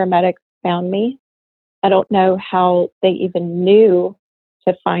the paramedics found me. I don't know how they even knew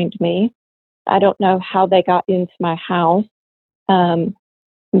to find me. I don't know how they got into my house,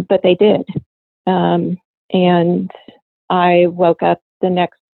 but they did. And I woke up the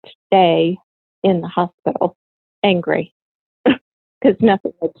next day in the hospital, angry, because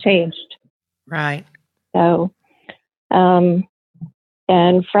nothing had changed. Right. So,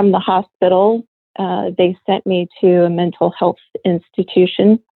 and from the hospital, they sent me to a mental health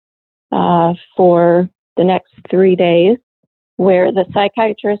institution for the next 3 days, where the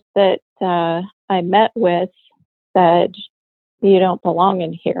psychiatrist that I met with said, "You don't belong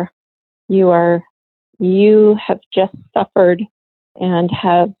in here. You have just suffered and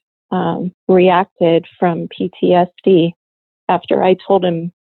have reacted from PTSD." After I told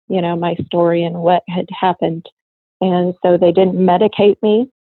him my story and what had happened. And so they didn't medicate me.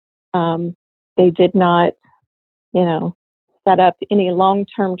 They did not, set up any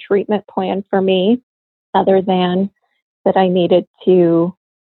long-term treatment plan for me other than that I needed to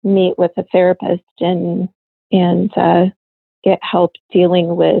meet with a therapist and get help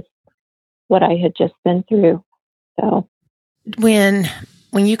dealing with what I had just been through. So when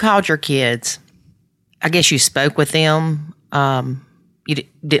you called your kids, I guess you spoke with them. You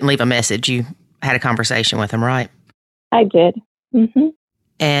didn't leave a message. You had a conversation with them, right? I did. Mm-hmm.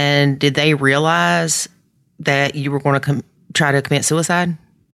 And did they realize that you were going to try to commit suicide?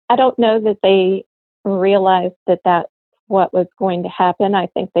 I don't know that they realized that that's what was going to happen. I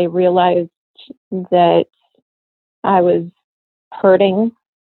think they realized that I was hurting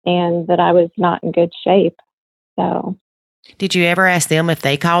and that I was not in good shape. So, did you ever ask them if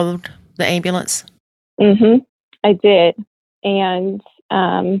they called the ambulance? Mm-hmm. I did. And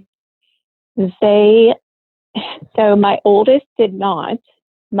so my oldest did not.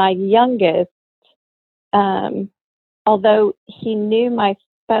 My youngest, although he knew my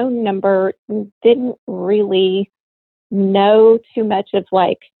phone number, didn't really know too much of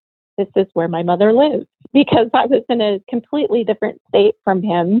this is where my mother lives, because I was in a completely different state from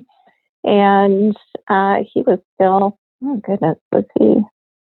him. And he was still, oh goodness, was he?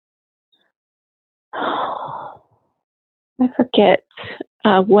 I forget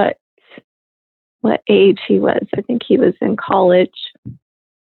what age he was. I think he was in college.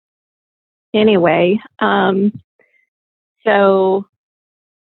 Anyway, so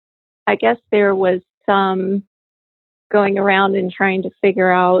I guess there was some going around and trying to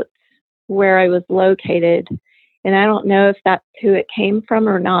figure out where I was located. And I don't know if that's who it came from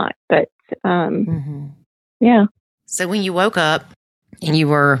or not, but yeah. So when you woke up and you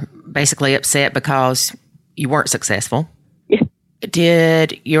were basically upset because you weren't successful, yeah.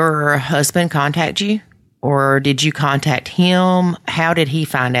 Did your husband contact you, or did you contact him? How did he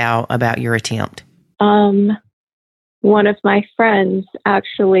find out about your attempt? One of my friends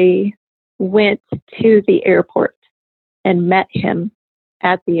actually went to the airport and met him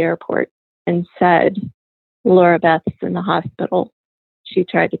at the airport and said, Laura Beth's in the hospital. She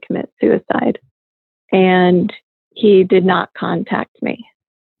tried to commit suicide. And he did not contact me.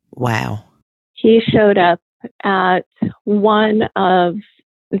 Wow. He showed up at one of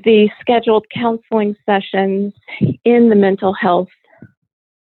the scheduled counseling sessions in the mental health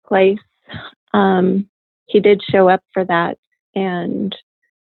place. He did show up for that and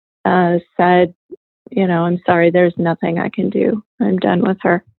said, I'm sorry, there's nothing I can do. I'm done with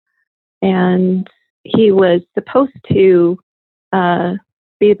her. And he was supposed to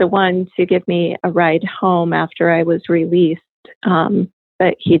be the one to give me a ride home after I was released,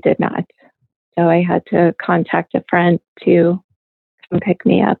 but he did not. So I had to contact a friend to come pick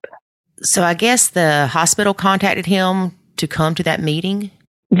me up. So I guess the hospital contacted him to come to that meeting?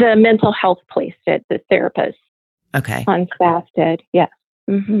 The mental health place did, the therapist. Okay. On staff did, yes.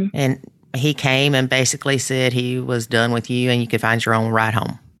 Mm-hmm. And he came and basically said he was done with you and you could find your own ride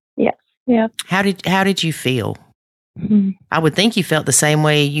home. Yes. Yeah. How did you feel? Mm-hmm. I would think you felt the same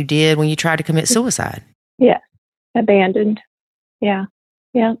way you did when you tried to commit suicide. Yeah. Abandoned. Yeah.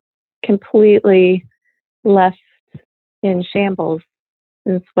 Yeah. Completely left in shambles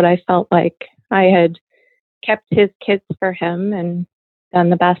is what I felt like. I had kept his kids for him and done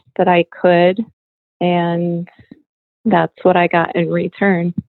the best that I could. And that's what I got in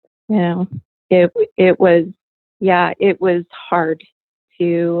return. It was hard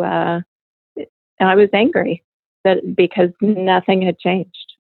to, I was angry because nothing had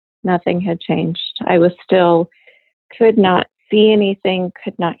changed. Nothing had changed. I was still, could not see anything,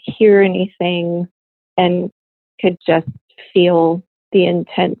 could not hear anything, and could just feel the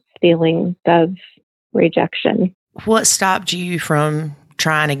intense feelings of rejection. What stopped you from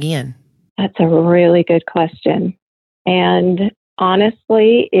trying again? That's a really good question. And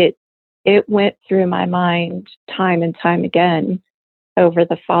honestly, it went through my mind time and time again over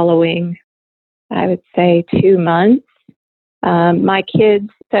the following, I would say, 2 months. My kids,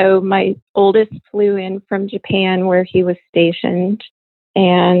 so my oldest flew in from Japan where he was stationed,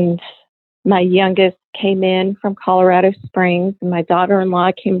 and my youngest came in from Colorado Springs, and my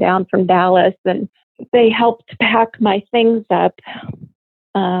daughter-in-law came down from Dallas, and they helped pack my things up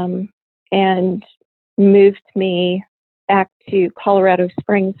and moved me back to Colorado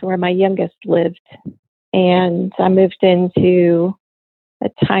Springs where my youngest lived. And I moved into a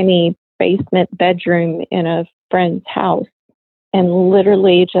tiny basement bedroom in a friend's house and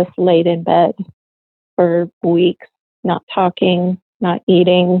literally just laid in bed for weeks, not talking, not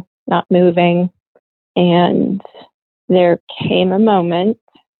eating, not moving. And there came a moment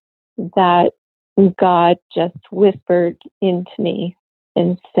that God just whispered into me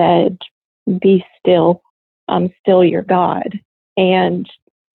and said, "Be still. I'm still your God." And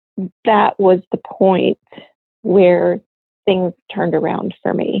that was the point where things turned around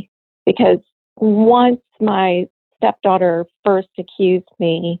for me. Because once my stepdaughter first accused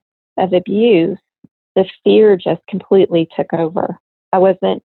me of abuse, the fear just completely took over. I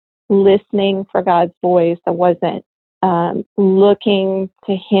wasn't listening for God's voice. I wasn't looking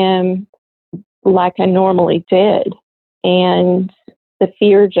to Him like I normally did. And the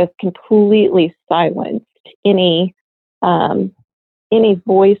fear just completely silenced any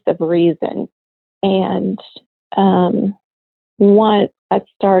voice of reason. And once I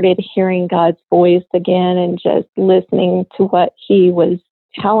started hearing God's voice again and just listening to what He was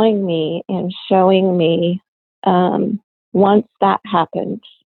telling me and showing me, once that happened,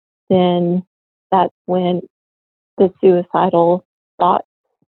 then that's when the suicidal thoughts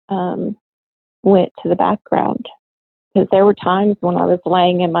went to the background. Because there were times when I was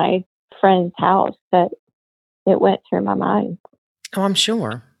laying in my friend's house that it went through my mind. Oh, I'm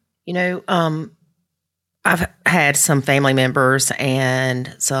sure. I've had some family members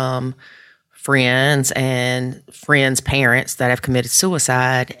and some friends and friends' parents that have committed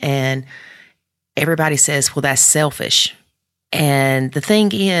suicide, and everybody says, well, that's selfish. And the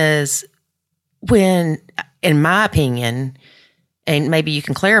thing is, when, in my opinion, and maybe you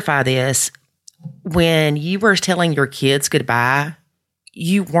can clarify this, when you were telling your kids goodbye,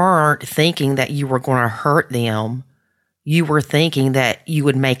 you weren't thinking that you were going to hurt them. You were thinking that you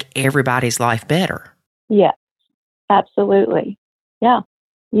would make everybody's life better. Yes, absolutely. Yeah.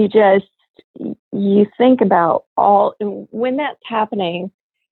 You think about when that's happening,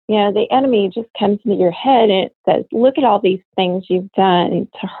 the enemy just comes into your head and it says, look at all these things you've done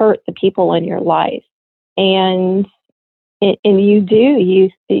to hurt the people in your life. And you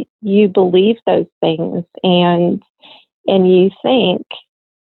believe those things and you think,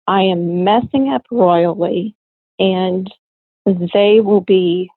 I am messing up royally and they will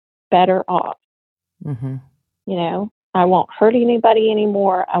be better off. Mm-hmm. I won't hurt anybody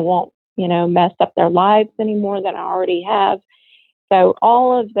anymore. I won't, mess up their lives any more than I already have. So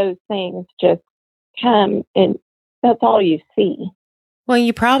all of those things just come and that's all you see. Well,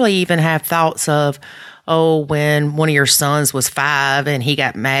 you probably even have thoughts of, when one of your sons was 5 and he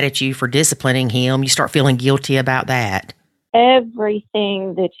got mad at you for disciplining him, you start feeling guilty about that.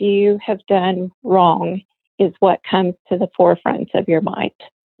 Everything that you have done wrong is what comes to the forefront of your mind.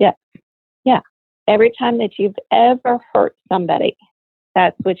 Yeah. Yeah. Every time that you've ever hurt somebody,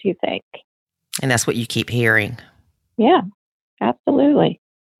 that's what you think. And that's what you keep hearing. Yeah, absolutely.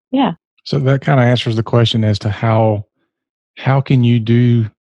 Yeah. So that kind of answers the question as to how can you do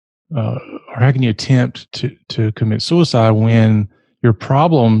or how can you attempt to commit suicide when your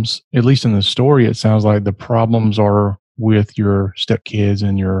problems, at least in the story, it sounds like the problems are with your stepkids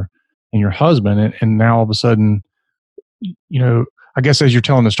and your husband, and now all of a sudden, I guess as you're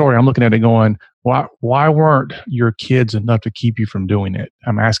telling the story, I'm looking at it going, why weren't your kids enough to keep you from doing it?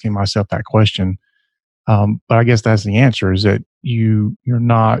 I'm asking myself that question. But I guess that's the answer, is that you're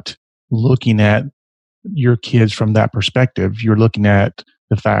not looking at your kids from that perspective. You're looking at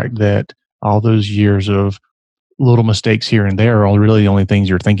the fact that all those years of little mistakes here and there are really the only things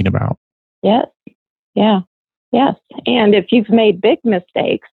you're thinking about. Yes. Yeah. Yes. And if you've made big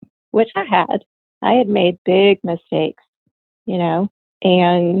mistakes, which I had made big mistakes, and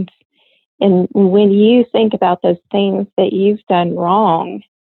when you think about those things that you've done wrong,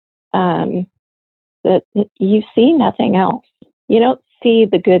 that you see nothing else. You don't see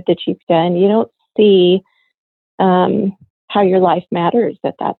the good that you've done. You don't see how your life matters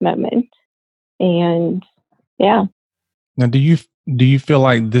at that moment. And yeah. Now, do you feel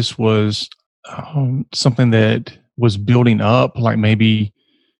like this was something that was building up? Like maybe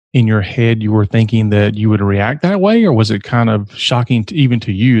in your head you were thinking that you would react that way, or was it kind of shocking even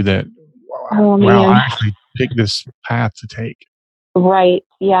to you that I actually picked this path to take? Right.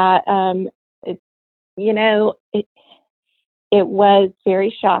 Yeah. It was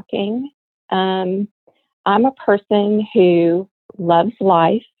very shocking. I'm a person who loves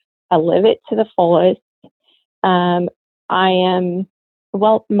life. I live it to the fullest. My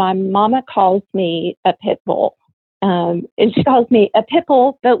mama calls me a pit bull. And she calls me a pit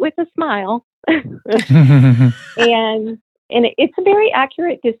bull, but with a smile. And it's a very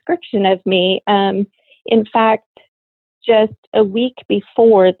accurate description of me. In fact, just a week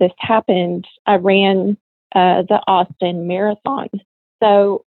before this happened, I ran the Austin Marathon.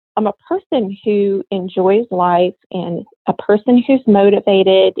 So I'm a person who enjoys life and a person who's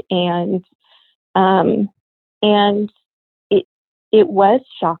motivated, and it was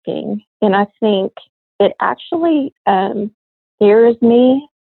shocking. And I think it actually scares me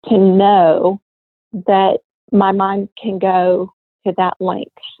to know that my mind can go to that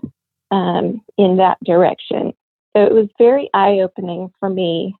length in that direction. So it was very eye-opening for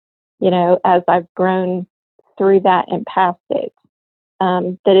me, as I've grown through that and past it,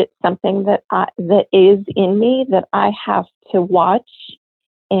 that it's something that is in me that I have to watch.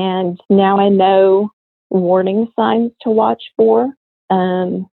 And now I know warning signs to watch for.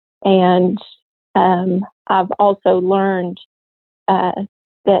 And I've also learned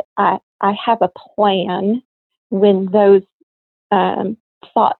that I have a plan when those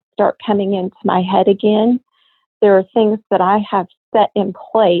thoughts start coming into my head again. There are things that I have set in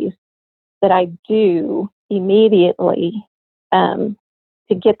place that I do immediately to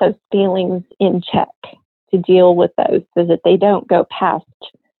get those feelings in check, to deal with those so that they don't go past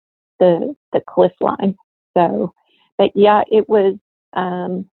the cliff line. So, but yeah, it was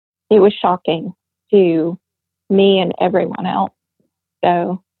shocking to me and everyone else.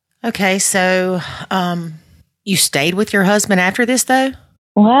 So, okay. So, you stayed with your husband after this though?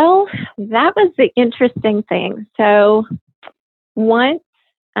 Well, that was the interesting thing. So once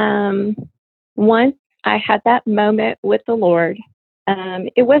I had that moment with the Lord,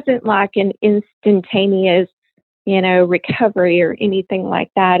 it wasn't like an instantaneous, recovery or anything like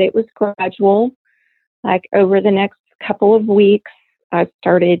that. It was gradual. Like over the next couple of weeks, I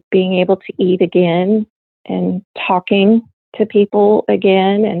started being able to eat again and talking to people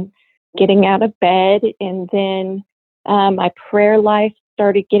again and getting out of bed. And then my prayer life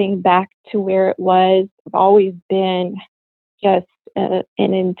started getting back to where it was. I've always been just an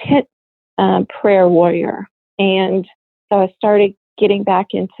intense prayer warrior. And so I started getting back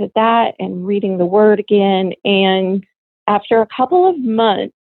into that and reading the Word again. And after a couple of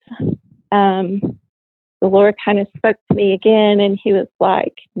months, the Lord kind of spoke to me again, and He was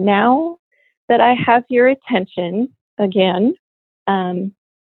like, now that I have your attention again,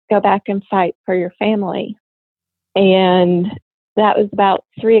 go back and fight for your family. And that was about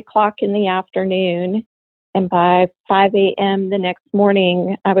 3:00 in the afternoon. And by 5 a.m. the next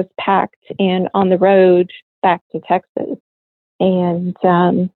morning, I was packed and on the road back to Texas, and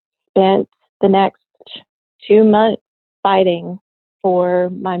spent the next 2 months fighting for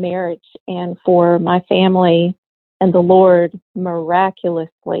my marriage and for my family. And the Lord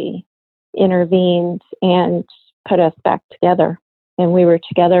miraculously intervened and put us back together. And we were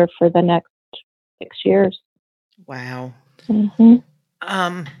together for the next 6 years. Wow.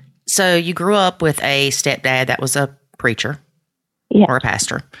 Mm-hmm. So you grew up with a stepdad that was a preacher or a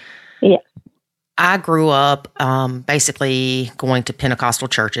pastor. Yeah. I grew up basically going to Pentecostal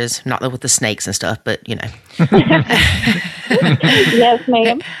churches, not with the snakes and stuff, but Yes,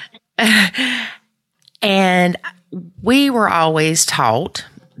 ma'am. And we were always taught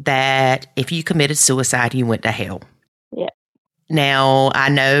that if you committed suicide, you went to hell. Yeah. Now, I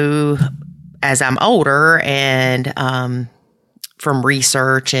know as I'm older and from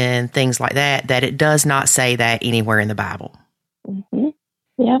research and things like that, that it does not say that anywhere in the Bible. Mm-hmm.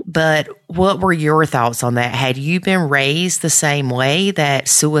 Yeah. But what were your thoughts on that? Had you been raised the same way that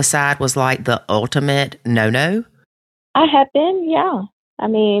suicide was like the ultimate no-no? I have been, yeah. I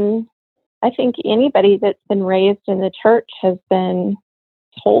mean, I think anybody that's been raised in the church has been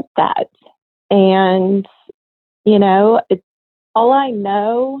told that. And, all I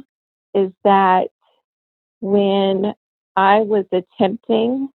know is that when I was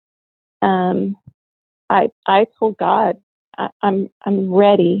attempting, I told God, I'm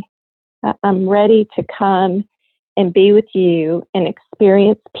ready. I'm ready to come and be with you and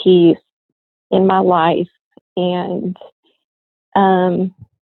experience peace in my life. And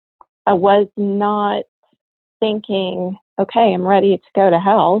I was not thinking, okay, I'm ready to go to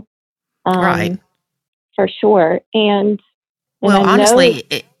hell. Right. For sure. And well, honestly,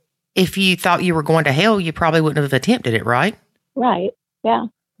 if you thought you were going to hell, you probably wouldn't have attempted it, right? Right. Yeah.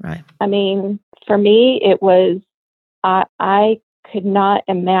 Right. I mean, for me, it was, I could not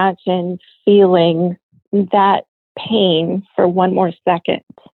imagine feeling that pain for one more second,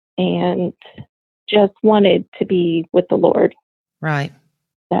 and just wanted to be with the Lord. Right.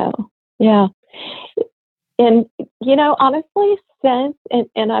 So, yeah. And, honestly, since,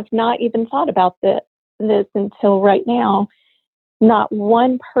 and I've not even thought about this until right now, not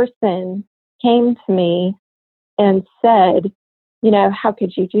one person came to me and said, how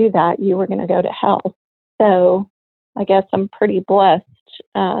could you do that? You were going to go to hell. So I guess I'm pretty blessed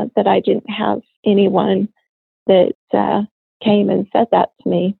that I didn't have anyone that came and said that to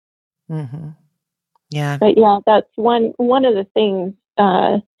me. Mm-hmm. Yeah. But yeah, that's one of the things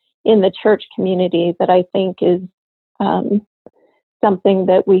in the church community that I think is something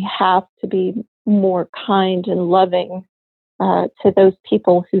that we have to be more kind and loving to those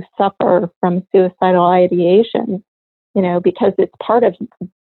people who suffer from suicidal ideation, because it's part of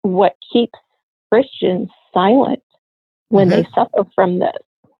what keeps Christians silent when they suffer from this.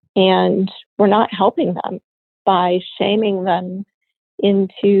 And we're not helping them by shaming them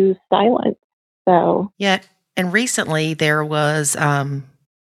into silence. So, yeah. And recently there was a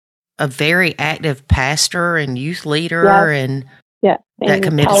very active pastor and youth leader that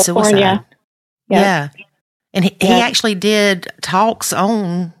committed suicide. Yeah. And he actually did talks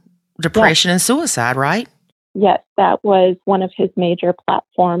on depression and suicide, right? Yes, that was one of his major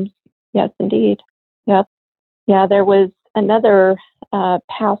platforms. Yes, indeed. Yep. Yeah, there was another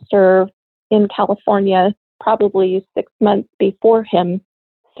pastor in California, probably 6 months before him,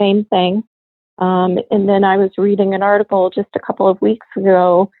 same thing. And then I was reading an article just a couple of weeks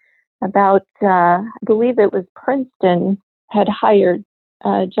ago about, I believe it was Princeton had hired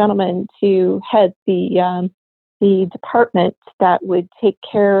a gentleman to head the department that would take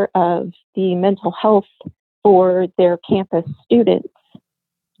care of the mental health for their campus students.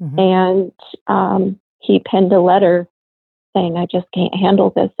 And he penned a letter saying, I just can't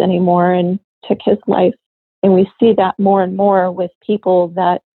handle this anymore, and took his life. And we see that more and more with people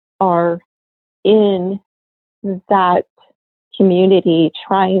that are in that community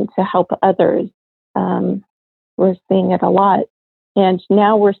trying to help others. We're seeing it a lot. And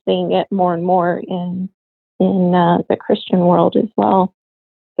now we're seeing it more and more in the Christian world as well.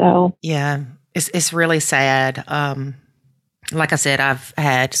 So yeah, it's really sad. Like I said, I've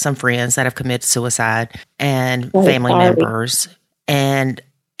had some friends that have committed suicide and family members, and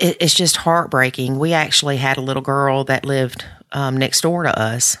it's just heartbreaking. We actually had a little girl that lived next door to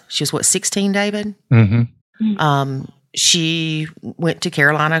us. She was 16, David? Mm-hmm. She went to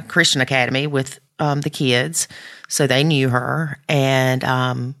Carolina Christian Academy with the kids, so they knew her,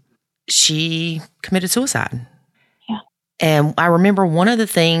 and she committed suicide. Yeah. And I remember one of the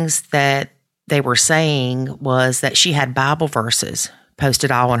things that they were saying was that she had Bible verses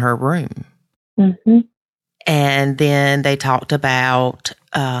posted all in her room. Mm-hmm. And then they talked about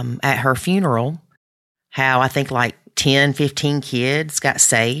at her funeral how I think like 10, 15 kids got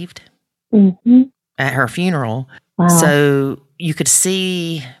saved at her funeral. Wow. So you could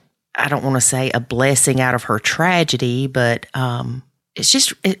see, I don't want to say a blessing out of her tragedy, but it's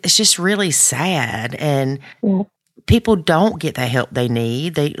just really sad. And people don't get the help they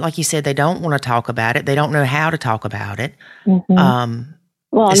need. They, like you said, they don't want to talk about it. They don't know how to talk about it.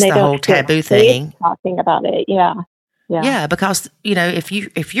 Well, it's and they the don't whole taboo feel safe thing. talking about it. Yeah, because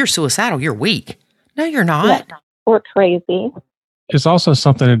if you're suicidal, you're weak. No, you're not. Yeah. Or crazy. It's also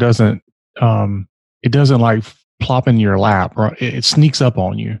something that doesn't like plop in your lap, or it sneaks up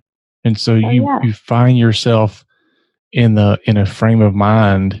on you, and so you find yourself in a frame of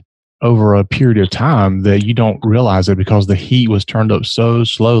mind over a period of time that you don't realize it, because the heat was turned up so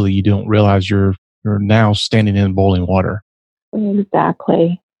slowly. You don't realize you're now standing in boiling water.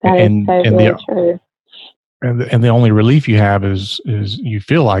 Exactly. That is so very true. And the only relief you have is you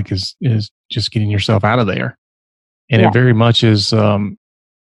feel like is just getting yourself out of there. And it very much is it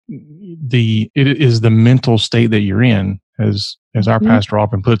is the mental state that you're in, as our pastor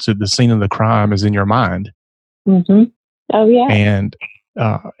often puts it. The scene of the crime is in your mind. Mm-hmm. Oh yeah. And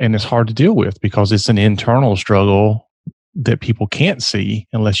it's hard to deal with because it's an internal struggle that people can't see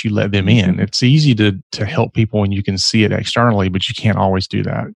unless you let them in. It's easy to help people when you can see it externally, but you can't always do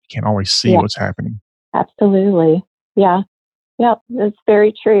that. You can't always see what's happening. Absolutely. Yeah. Yeah, that's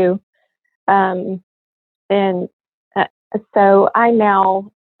very true. So I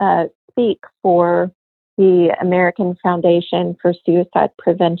now speak for the American Foundation for Suicide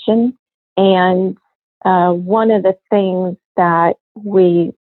Prevention. And one of the things that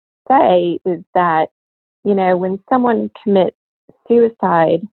we say is that, when someone commits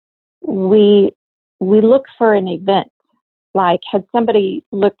suicide, we look for an event. Like, had somebody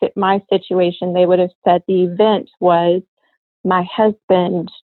looked at my situation, they would have said the event was my husband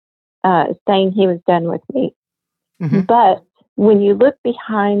saying he was done with me. But when you look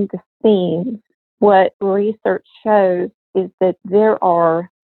behind the scenes, what research shows is that there are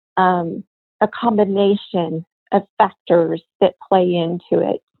a combination of factors that play into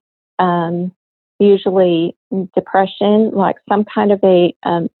it. Usually depression, like some kind of a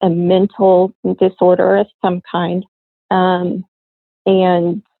mental disorder of some kind, and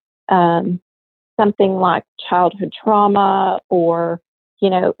something like childhood trauma, or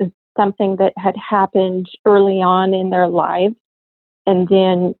something that had happened early on in their lives. And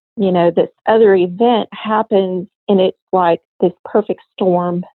then, this other event happens, and it's like this perfect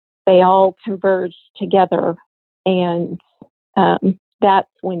storm. They all converge together, and that's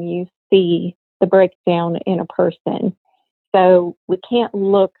when you see the breakdown in a person. So we can't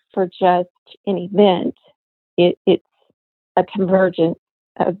look for just an event. It's a convergence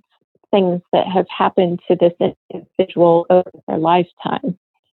of things that have happened to this individual over their lifetime.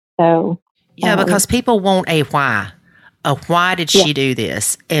 So, Yeah, because people want a why. Why did she do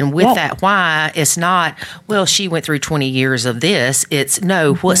this? And with that why, it's not, well, she went through 20 years of this. It's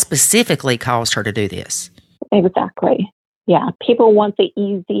no, what specifically caused her to do this? Exactly. Yeah. People want the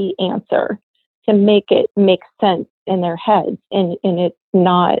easy answer to make it make sense in their heads. And it's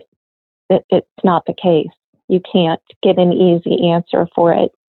not the case. You can't get an easy answer for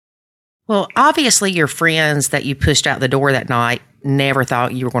it. Well, obviously your friends that you pushed out the door that night never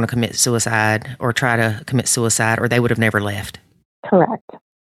thought you were going to commit suicide or try to commit suicide, or they would have never left. Correct.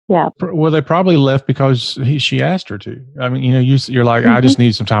 Yeah. Well, they probably left because she asked her to. I mean, you're like, I just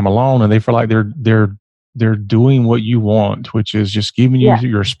need some time alone, and they feel like they're doing what you want, which is just giving you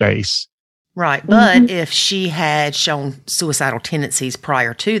your space. Right. But if she had shown suicidal tendencies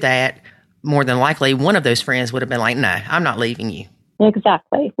prior to that, more than likely one of those friends would have been like, no, I'm not leaving you.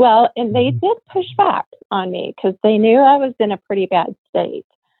 Exactly. Well, and they did push back on me because they knew I was in a pretty bad state,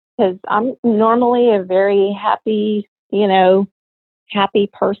 because I'm normally a very happy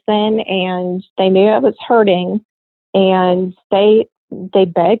person, and they knew I was hurting, and they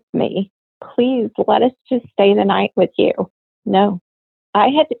begged me, please let us just stay the night with you. No, I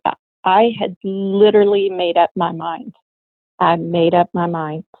had literally made up my mind. I made up my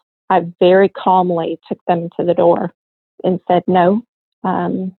mind. I very calmly took them to the door and said, no,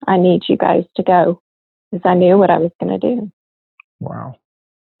 I need you guys to go, because I knew what I was going to do. Wow.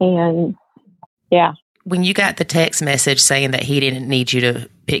 And yeah. When you got the text message saying that he didn't need you to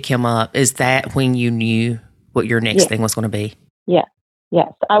pick him up, is that when you knew what your next thing was going to be? Yes.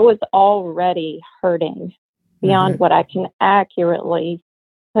 Yes. I was already hurting beyond what I can accurately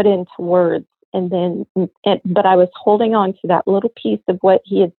put into words. But I was holding on to that little piece of what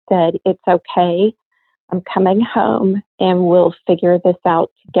he had said. It's okay. I'm coming home and we'll figure this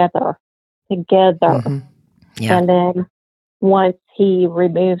out together. Yeah. And then once he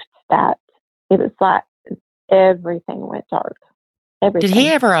removed that, it was like everything went dark. Everything. Did he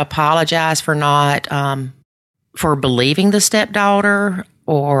ever apologize for not, for believing the stepdaughter,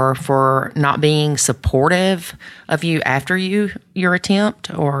 or for not being supportive of you after your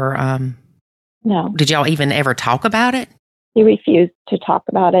attempt? Or no. Did y'all even ever talk about it? He refused to talk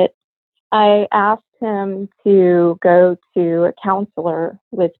about it. I asked him to go to a counselor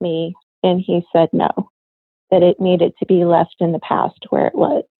with me, and he said no, that it needed to be left in the past where it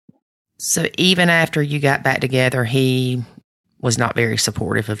was. So even after you got back together, he was not very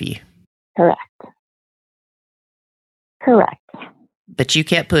supportive of you? Correct. But you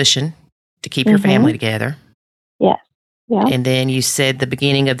kept pushing to keep your family together. Yes. Yeah. And then you said the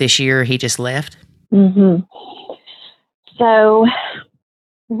beginning of this year, he just left? So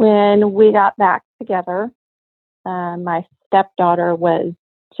when we got back together, my stepdaughter was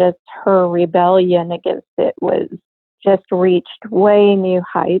just, her rebellion against it was just reached way new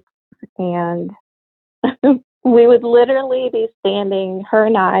heights. And we would literally be standing, her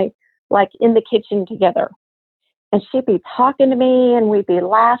and I, like in the kitchen together. And she'd be talking to me, and we'd be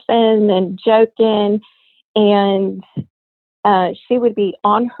laughing and joking. And she would be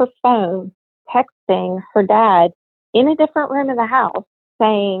on her phone texting her dad in a different room of the house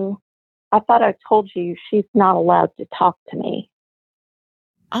saying, I thought I told you she's not allowed to talk to me.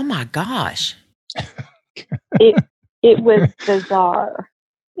 Oh my gosh. It was bizarre.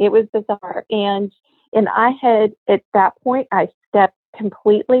 It was bizarre. And I had, at that point, I stepped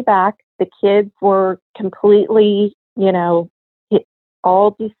completely back. The kids were completely,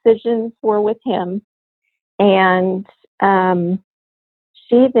 all decisions were with him. And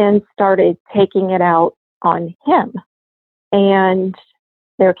she then started taking it out on him. And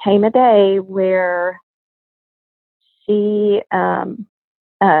there came a day where she and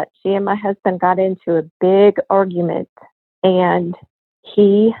my husband got into a big argument, and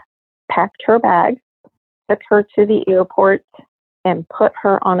he packed her bag, took her to the airport, and put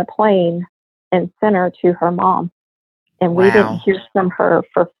her on a plane and sent her to her mom. And we didn't hear from her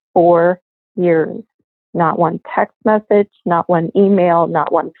for 4 years. Not one text message, not one email,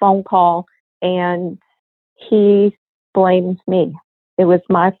 not one phone call. And he blamed me. It was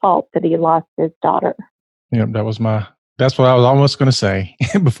my fault that he lost his daughter. Yep, that's what I was almost going to say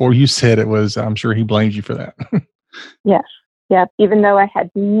before you said it was, I'm sure he blames you for that. Yes. Yeah. Even though I had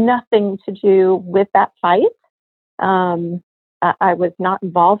nothing to do with that fight, I was not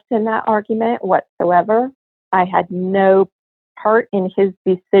involved in that argument whatsoever. I had no part in his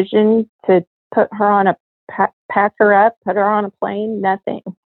decision to put her on a pack her up, put her on a plane, nothing.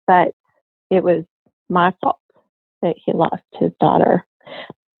 But it was my fault that he lost his daughter.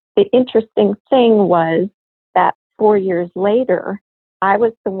 The interesting thing was that 4 years later, I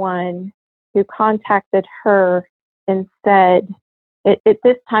was the one who contacted her and said, at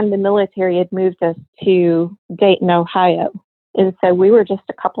this time, the military had moved us to Dayton, Ohio. And so we were just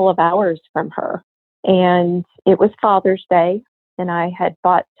a couple of hours from her. And it was Father's Day, and I had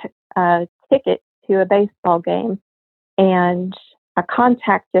bought a ticket to a baseball game. And I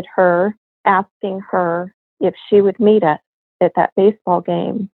contacted her, asking her if she would meet us at that baseball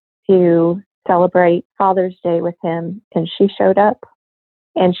game to celebrate Father's Day with him. And she showed up.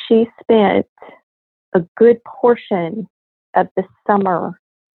 And she spent a good portion of the summer,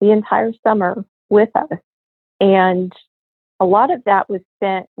 the entire summer, with us. And a lot of that was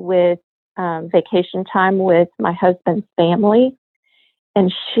spent with vacation time with my husband's family.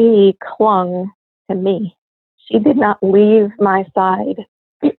 And she clung to me. She did not leave my side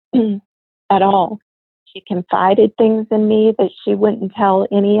at all. She confided things in me that she wouldn't tell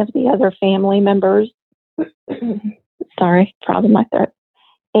any of the other family members. Sorry, frog in my throat.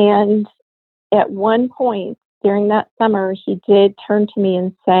 And at one point during that summer, he did turn to me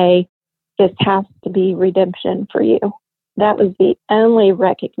and say, "This has to be redemption for you." That was the only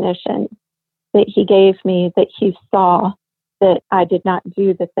recognition that he gave me, that he saw that I did not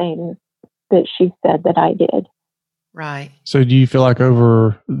do the things that she said that I did. Right. So do you feel like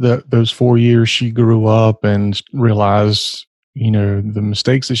over those 4 years she grew up and realized, the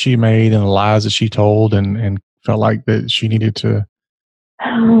mistakes that she made and the lies that she told and felt like that she needed to?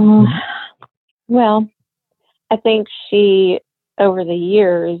 Well, I think she, over the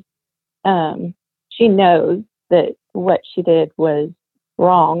years, she knows that what she did was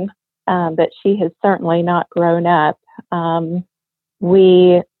wrong, but she has certainly not grown up.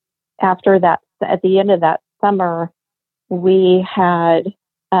 After that, at the end of that summer, we had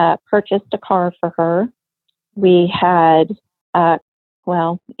purchased a car for her. We had,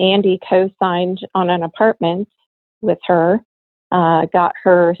 Andy co-signed on an apartment with her, got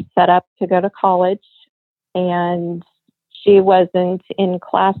her set up to go to college, and she wasn't in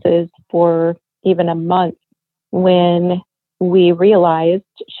classes for even a month when we realized.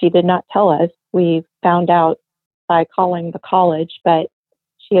 She did not tell us. We found out by calling the college, but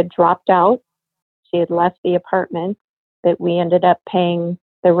she had dropped out. She had left the apartment that we ended up paying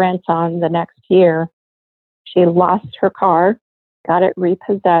the rent on the next year. She lost her car, got it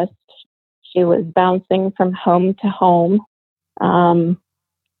repossessed. She was bouncing from home to home.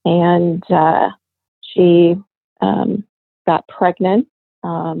 And she got pregnant.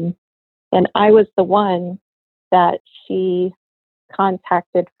 And I was the one that she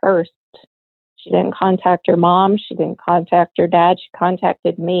contacted first. She didn't contact her mom. She didn't contact her dad. She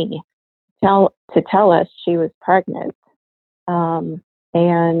contacted me to tell us she was pregnant.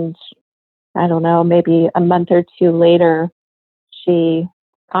 And I don't know, maybe a month or two later, she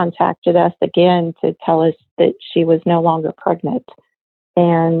contacted us again to tell us that she was no longer pregnant.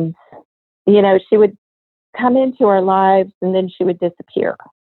 And, she would come into our lives and then she would disappear.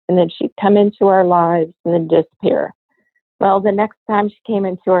 And then she'd come into our lives and then disappear. Well, the next time she came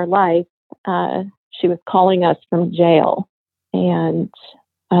into our life, she was calling us from jail. And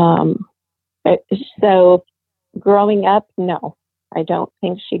so growing up, no, I don't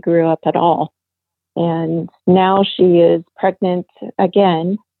think she grew up at all. And now she is pregnant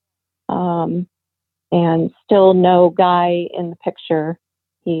again, and still no guy in the picture.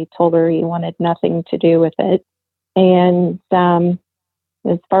 He told her he wanted nothing to do with it. And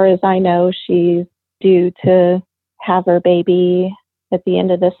as far as I know, she's due to have her baby at the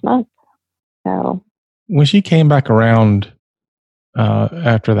end of this month. So when she came back around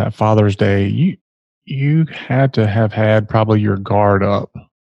after that Father's Day, you had to have had probably your guard up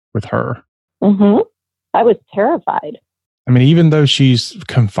with her. Mm-hmm. I was terrified. I mean, even though she's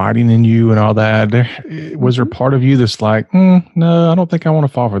confiding in you and all that, was there part of you that's like, no, I don't think I want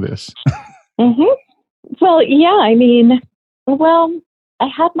to fall for this? Mm-hmm. Well, yeah, I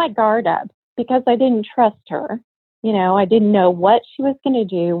had my guard up because I didn't trust her. I didn't know what she was going to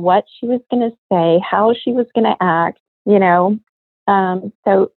do, what she was going to say, how she was going to act,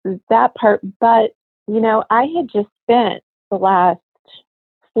 so that part. But, I had just spent the last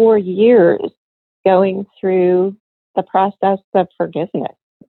 4 years going through the process of forgiveness.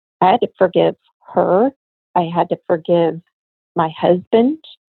 I had to forgive her. I had to forgive my husband.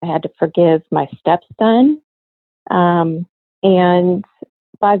 I had to forgive my stepson. And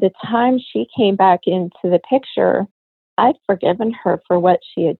by the time she came back into the picture, I'd forgiven her for what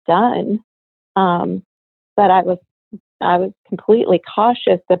she had done. But I was completely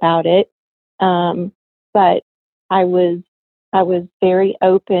cautious about it. but I was very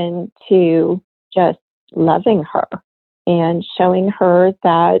open to just loving her and showing her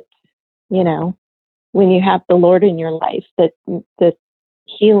that, you know, when you have the Lord in your life, that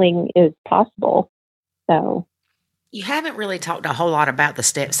healing is possible. So You haven't really talked a whole lot about the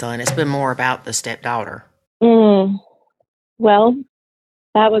stepson. It's been more about the stepdaughter. Well,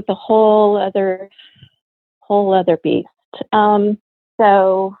 that was a whole other beast.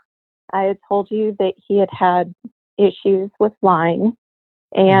 So I had told you that he had issues with lying,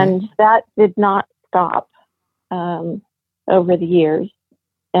 and that did not stop over the years.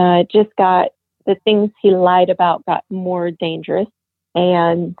 Just got the things he lied about got more dangerous,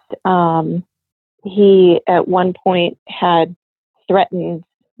 and he at one point had threatened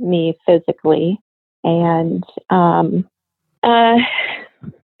me physically, and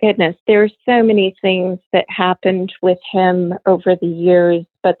goodness, there's so many things that happened with him over the years,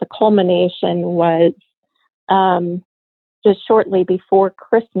 but the culmination was just shortly before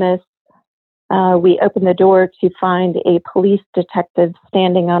Christmas. We opened the door to find a police detective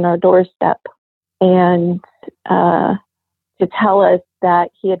standing on our doorstep and to tell us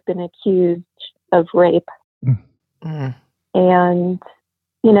that he had been accused of rape. And,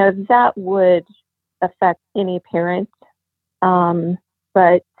 you know, that would affect any parent.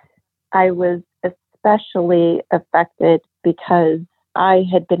 But I was especially affected because I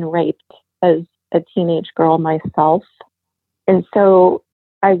had been raped as a teenage girl myself. And so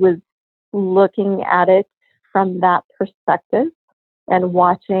I was looking at it from that perspective and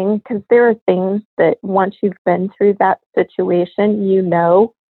watching, because there are things that once you've been through that situation, you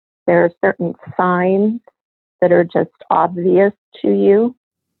know, there are certain signs that are just obvious to you.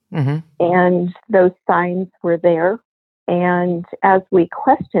 And those signs were there. And as we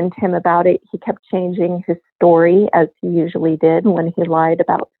questioned him about it, he kept changing his story, as he usually did when he lied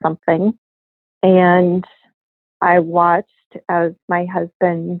about something. And I watched as my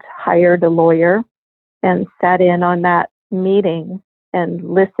husband hired a lawyer and sat in on that meeting and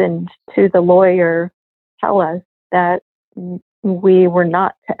listened to the lawyer tell us that we were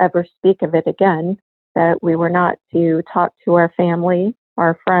not to ever speak of it again, that we were not to talk to our family,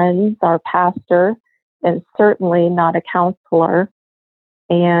 our friends, our pastor, and certainly not a counselor.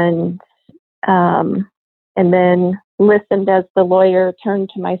 And then listened as the lawyer turned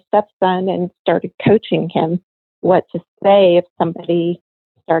to my stepson and started coaching him what to say if somebody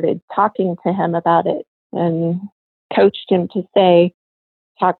started talking to him about it, and coached him to say,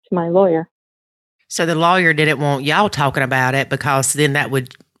 talk to my lawyer. So the lawyer didn't want y'all talking about it because then that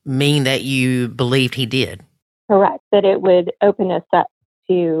would mean that you believed he did. Correct. That it would open us up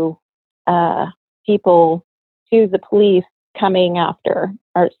to people, to the police coming after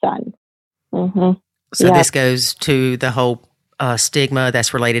our son. So this goes to the whole stigma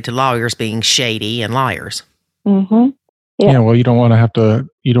that's related to lawyers being shady and liars. Yeah. Well, you don't want to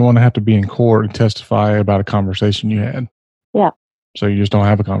have to be in court and testify about a conversation you had. Yeah. So you just don't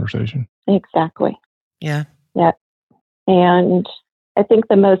have a conversation. Exactly. Yeah. Yeah. And I think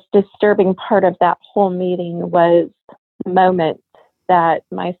the most disturbing part of that whole meeting was the moment that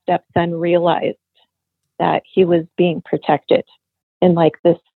my stepson realized that he was being protected, and like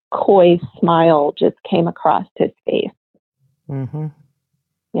this coy smile just came across his face.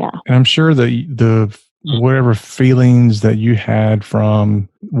 Yeah. And I'm sure that the whatever feelings that you had from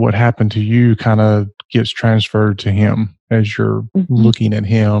what happened to you kind of gets transferred to him as you're looking at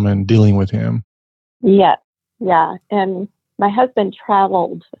him and dealing with him. Yes. Yeah. And my husband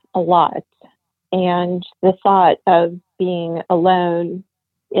traveled a lot, and the thought of being alone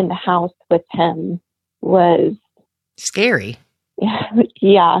in the house with him was scary.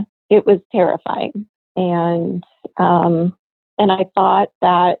 Yeah, it was terrifying. And I thought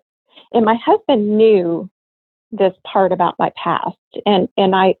that, and my husband knew this part about my past, and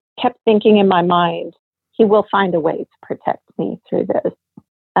I kept thinking in my mind, he will find a way to protect me through this.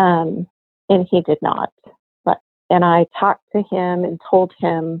 And he did not. And I talked to him and told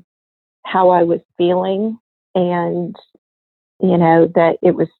him how I was feeling, and, you know, that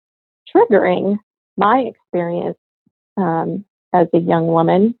it was triggering my experience as a young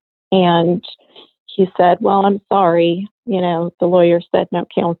woman. And he said, well, I'm sorry. You know, the lawyer said no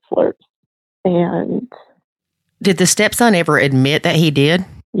counselors. And did the stepson ever admit that he did?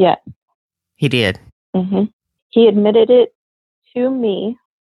 Yes. He did. He admitted it to me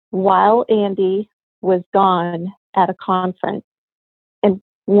while Andy was gone at a conference. And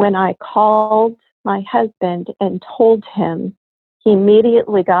when I called my husband and told him, he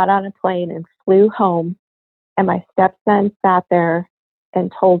immediately got on a plane and flew home. And my stepson sat there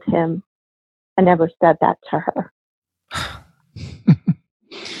and told him, I never said that to her.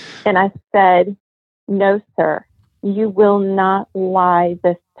 And I said, no, sir, you will not lie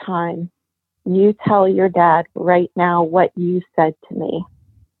this time. You tell your dad right now what you said to me.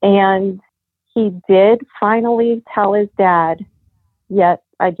 And he did finally tell his dad, yes,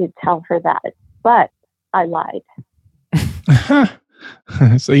 I did tell her that, but I lied.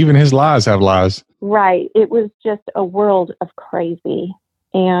 So even his lies have lies. Right. It was just a world of crazy.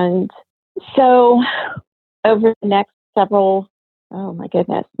 And so over the next several, oh my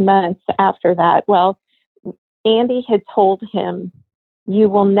goodness, months after that, well, Andy had told him, you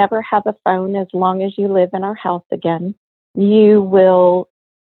will never have a phone as long as you live in our house again. You will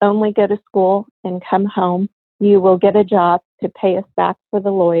only go to school and come home. You will get a job to pay us back for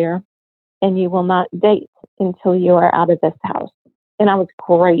the lawyer, and you will not date until you are out of this house. And I was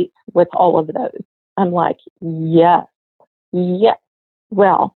great with all of those. I'm like, yes, yes.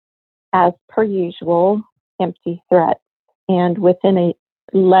 Well, as per usual, empty threats. And within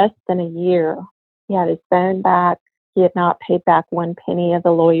less than a year, he had his phone back. He had not paid back one penny of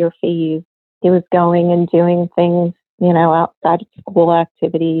the lawyer fees. He was going and doing things, outside of school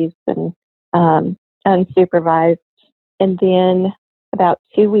activities and unsupervised. And then about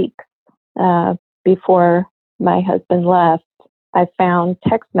 2 weeks before my husband left, I found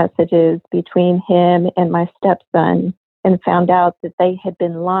text messages between him and my stepson and found out that they had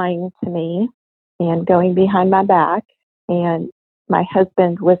been lying to me and going behind my back. And my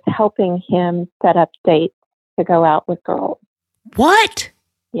husband was helping him set up dates to go out with girls. What?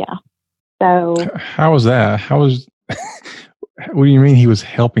 Yeah. So how was that? What do you mean he was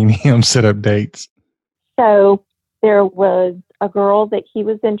helping him set up dates? So there was a girl that he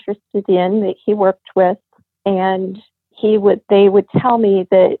was interested in that he worked with, and they would tell me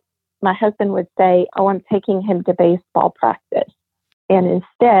that my husband would say, oh, I'm taking him to baseball practice. And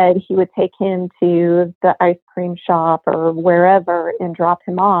instead, he would take him to the ice cream shop or wherever and drop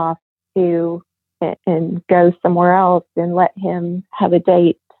him off and go somewhere else and let him have a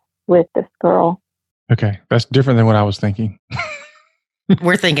date with this girl. Okay, that's different than what I was thinking.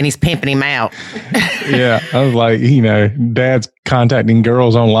 We're thinking he's pimping him out. Yeah, I was like, dad's contacting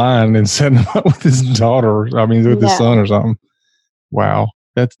girls online and setting them up with his daughter. With his son or something. Wow,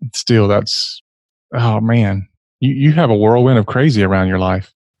 that's, oh man, you have a whirlwind of crazy around your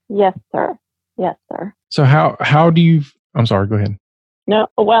life. Yes, sir. Yes, sir. So how do you? I'm sorry. Go ahead. No,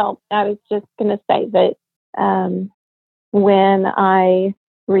 well, I was just going to say that when I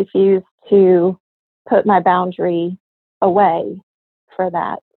refused to put my boundary away for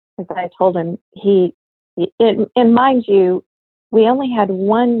that, because I told him and mind you, we only had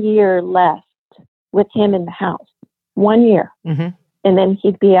 1 year left with him in the house, 1 year, mm-hmm. and then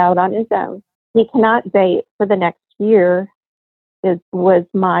he'd be out on his own. He cannot date for the next year was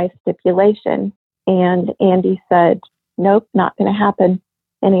my stipulation. And Andy said, nope, not going to happen.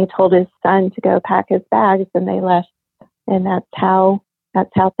 And he told his son to go pack his bags, and they left. And that's how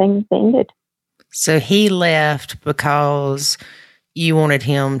things ended. So he left because you wanted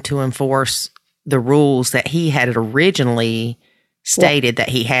him to enforce the rules that he had originally stated that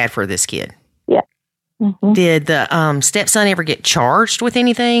he had for this kid. Yeah. Mm-hmm. Did the stepson ever get charged with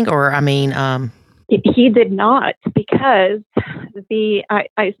anything? Or, he did not, because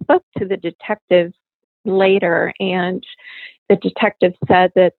I spoke to the detective later, and the detective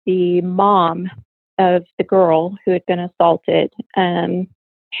said that the mom of the girl who had been assaulted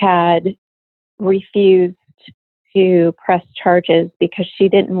had refused to press charges because she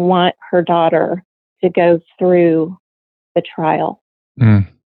didn't want her daughter to go through the trial. Mm.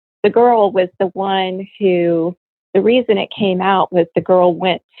 The girl was the one who, the reason it came out was the girl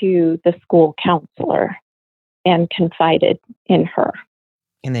went to the school counselor and confided in her.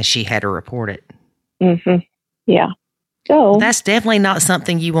 And then she had to report it. Mm-hmm. Yeah. So that's definitely not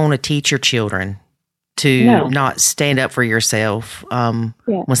something you want to teach your children, to not stand up for yourself when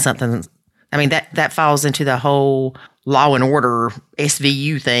something. That falls into the whole law and order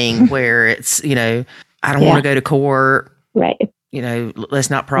SVU thing where it's, I don't want to go to court. Right. Let's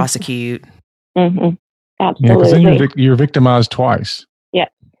not prosecute. Mm-hmm. Absolutely. Yeah, because then you're victimized twice. Yeah.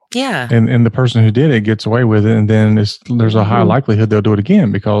 Yeah. And the person who did it gets away with it, and then there's a high likelihood they'll do it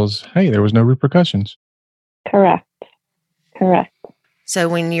again because, hey, there was no repercussions. Correct. So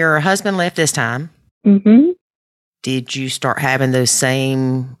when your husband left this time, did you start having those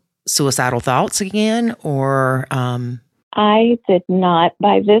same suicidal thoughts again, or? I did not.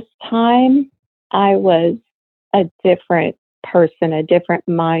 By this time, I was a different person, a different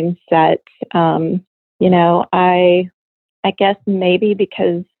mindset. I guess maybe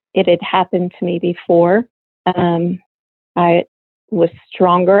because it had happened to me before, I was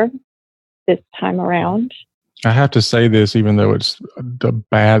stronger this time around. I have to say this, even though it's a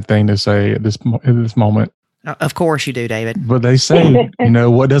bad thing to say at this moment. Of course you do, David. But they say,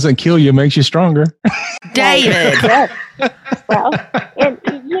 what doesn't kill you makes you stronger. David. Yes. Well, and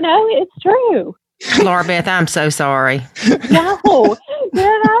it's true. Laura Beth, I'm so sorry. No, you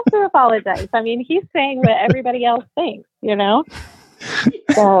don't have to apologize. I mean, he's saying what everybody else thinks,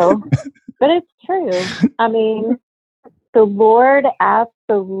 So, but it's true. I mean, the Lord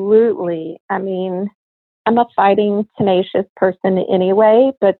absolutely, I'm a fighting, tenacious person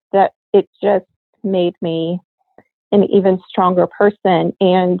anyway, but that it just made me an even stronger person.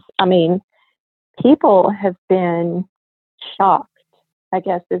 And people have been shocked, I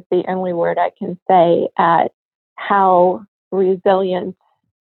guess is the only word I can say, at how resilient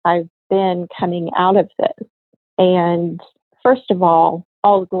I've been coming out of this. And first of all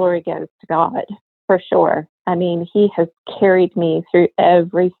the glory goes to God, for sure. He has carried me through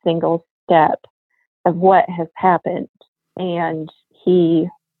every single step of what has happened. And he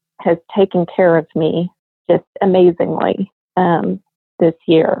has taken care of me just amazingly this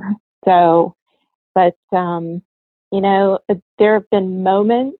year. So, but, there have been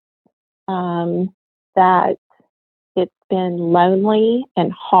moments that it's been lonely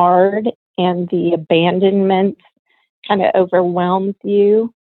and hard, and the abandonment kind of overwhelms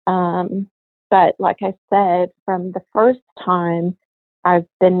you. But like I said, from the first time, I've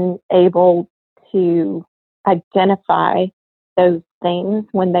been able to identify those things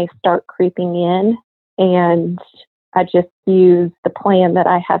when they start creeping in. And I just use the plan that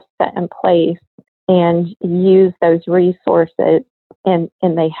I have set in place and use those resources, and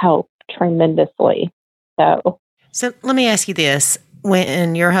they help tremendously. So let me ask you this.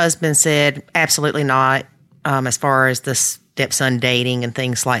 When your husband said absolutely not, as far as the stepson dating and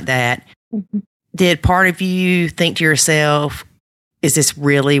things like that, did part of you think to yourself, is this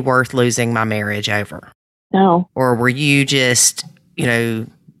really worth losing my marriage over? No. Or were you just,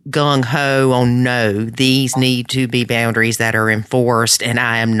 gung-ho on no, these need to be boundaries that are enforced and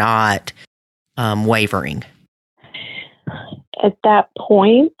I am not wavering? At that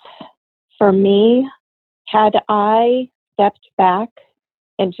point, for me, had I stepped back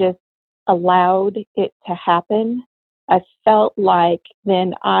and just allowed it to happen, I felt like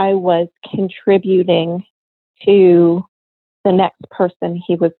then I was contributing to the next person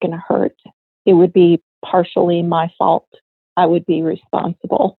he was going to hurt. It would be partially my fault. I would be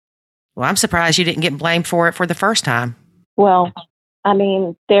responsible. Well, I'm surprised you didn't get blamed for it for the first time. Well,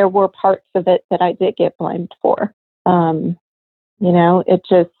 there were parts of it that I did get blamed for. It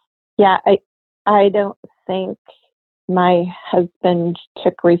just, I don't think my husband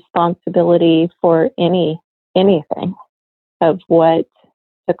took responsibility for anything of what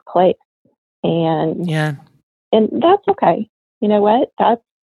took place. And that's okay. You know what?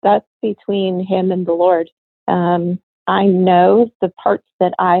 That's between him and the Lord. I know the parts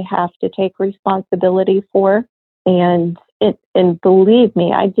that I have to take responsibility for, and believe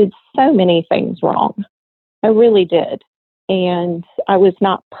me, I did so many things wrong. I really did. And I was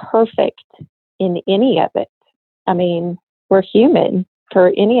not perfect in any of it. We're human.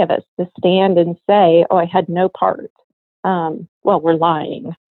 For any of us to stand and say, oh, I had no part. We're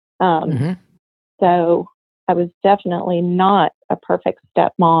lying. So I was definitely not a perfect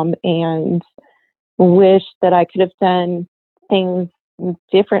stepmom, and wish that I could have done things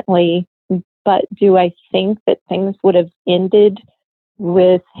differently. But do I think that things would have ended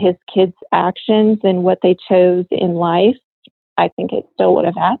with his kids' actions and what they chose in life? I think it still would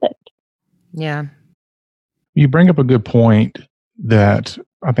have happened. Yeah. You bring up a good point that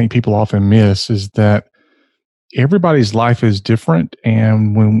I think people often miss, is that everybody's life is different.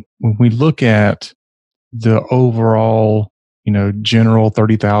 And when we look at the overall, general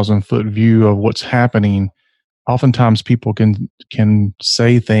 30,000 foot view of what's happening, oftentimes people can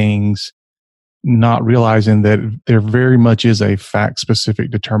say things not realizing that there very much is a fact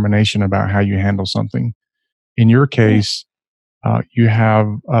specific determination about how you handle something. In your case, you have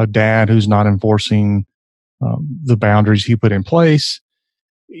a dad who's not enforcing the boundaries he put in place.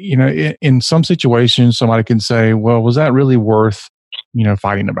 In some situations, somebody can say, well, was that really worth,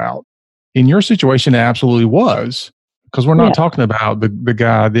 fighting about? In your situation, it absolutely was, because we're not talking about the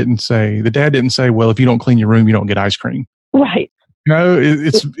dad didn't say, well, if you don't clean your room, you don't get ice cream. Right.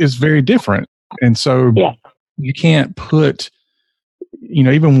 It's very different. And so you can't put,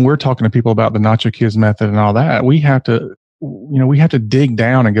 even when we're talking to people about the Nacho Kids method and all that, we have to dig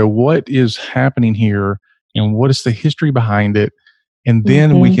down and go, what is happening here and what is the history behind it? And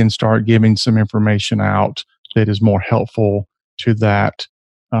then we can start giving some information out that is more helpful to that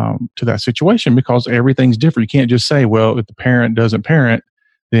situation, because everything's different. You can't just say, well, if the parent doesn't parent,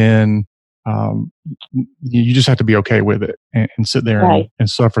 then you just have to be okay with it and sit there Right. and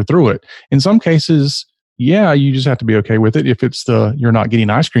suffer through it. In some cases, yeah, you just have to be okay with it if it's the you're not getting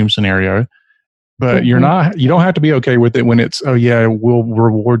ice cream scenario. But you don't have to be okay with it when it's, oh yeah, we'll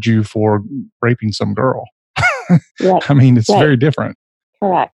reward you for raping some girl. Right. I mean, it's very different.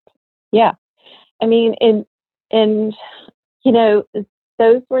 Correct. Yeah. I mean, and you know,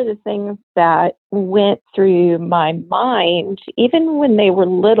 those were the things that went through my mind, even when they were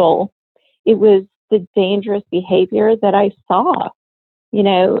little. It was the dangerous behavior that I saw. You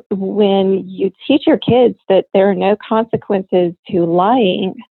know, when you teach your kids that there are no consequences to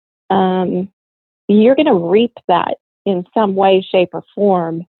lying, you're going to reap that in some way, shape, or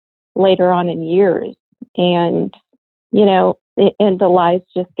form later on in years. And, you know, and the lies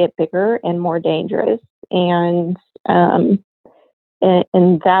just get bigger and more dangerous. And that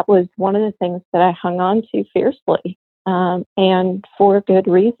was one of the things that I hung on to fiercely, and for good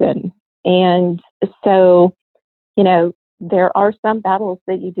reason. And so, you know, there are some battles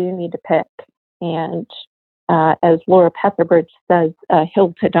that you do need to pick. And as Laura Petherbridge says, a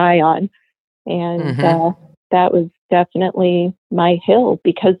hill to die on. And that was definitely my hill,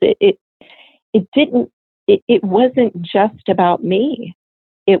 because it wasn't just about me.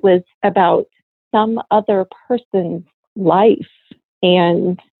 It was about some other person's life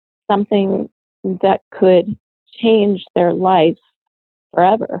and something that could change their life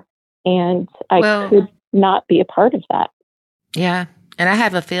forever. And I could not be a part of that. Yeah. And I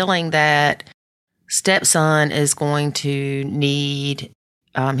have a feeling that stepson is going to need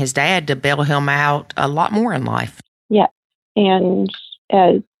his dad to bail him out a lot more in life. Yeah. And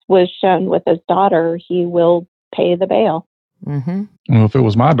as was shown with his daughter, he will pay the bail. Mm-hmm. Well, if it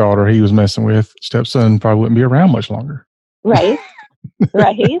was my daughter he was messing with, stepson probably wouldn't be around much longer. Right.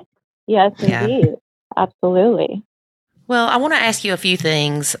 Right. Yes, indeed. Absolutely. Well, I want to ask you a few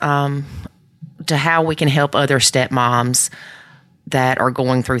things to how we can help other stepmoms that are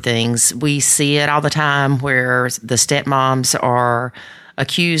going through things. We see it all the time where the stepmoms are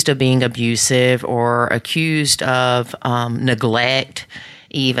accused of being abusive or accused of neglect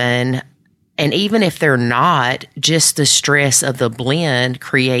even. And even if they're not, just the stress of the blend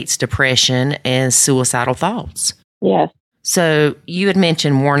creates depression and suicidal thoughts. Yes. So you had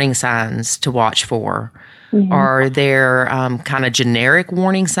mentioned warning signs to watch for. Mm-hmm. Are there kind of generic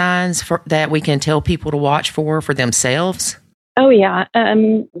warning signs that we can tell people to watch for themselves? Oh, yeah,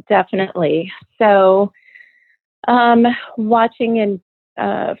 definitely. So watching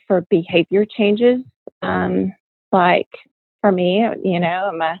for behavior changes, like for me, you know,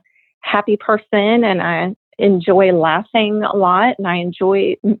 I'm a happy person and I enjoy laughing a lot, and I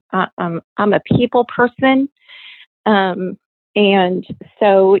enjoy, I'm a people person. And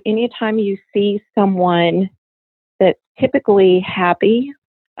so anytime you see someone that's typically happy,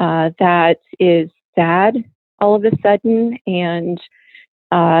 that is sad all of a sudden and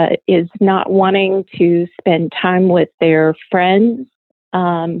is not wanting to spend time with their friends,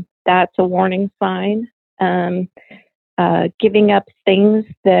 that's a warning sign. Giving up things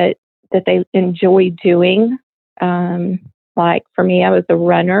that they enjoy doing. Like for me, I was a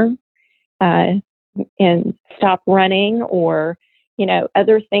runner, and stop running, or, you know,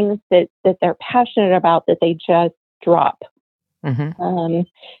 other things that they're passionate about that they just drop. Mm-hmm.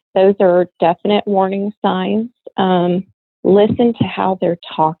 Those are definite warning signs. Listen to how they're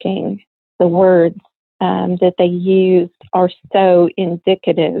talking. The words that they use are so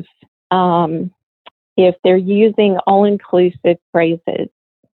indicative. If they're using all-inclusive phrases,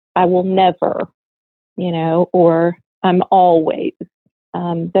 I will never, you know, or I'm always,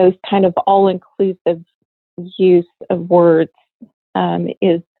 those kind of all-inclusive use of words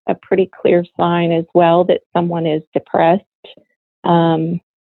is a pretty clear sign as well that someone is depressed.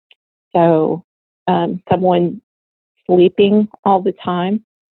 So someone sleeping all the time.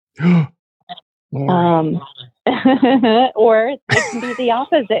 Or it can be the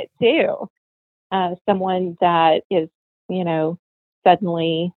opposite too. Someone that is, you know,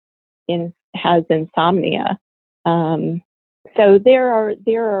 suddenly has insomnia. So there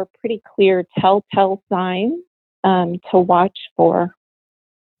are pretty clear telltale signs to watch for.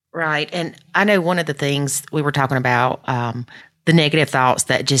 Right. And I know one of the things we were talking about, the negative thoughts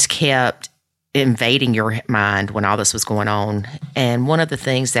that just kept invading your mind when all this was going on. And one of the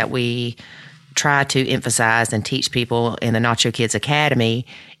things that we try to emphasize and teach people in the Nacho Kids Academy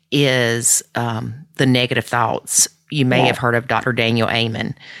is the negative thoughts. You may have heard of Dr. Daniel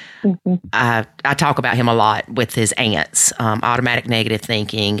Amen. Mm-hmm. I talk about him a lot with his ants, automatic negative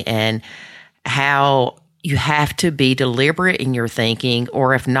thinking, and how you have to be deliberate in your thinking,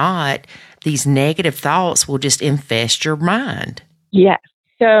 or if not, these negative thoughts will just infest your mind. Yes.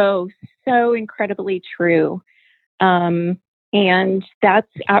 So so incredibly true. And that's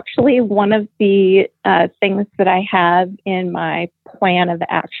actually one of the things that I have in my plan of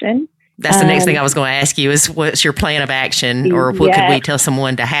action. That's the next thing I was going to ask you is what's your plan of action, or what could we tell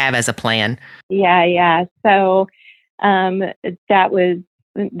someone to have as a plan? Yeah. So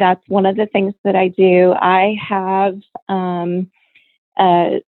that's one of the things that I do. I have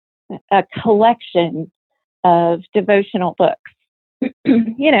a collection of devotional books,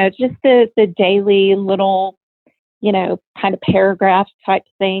 just the daily little, kind of paragraph type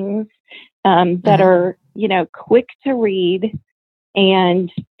things that are, quick to read and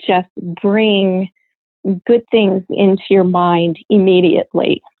just bring good things into your mind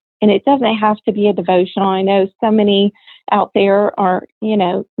immediately. And it doesn't have to be a devotional. I know so many out there are,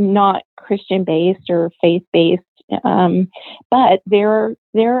 not Christian based or faith based. But there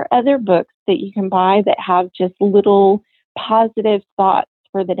are other books that you can buy that have just little positive thoughts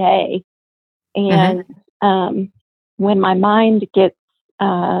for the day. And when my mind gets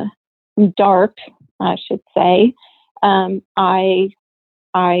dark, I should say, I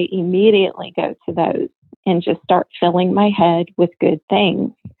immediately go to those and just start filling my head with good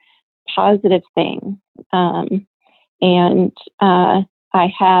things, positive things. And I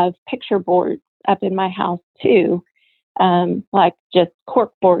have picture boards up in my house too, like just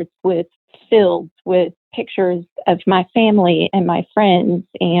cork boards filled with pictures of my family and my friends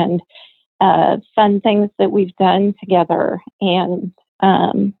and fun things that we've done together. And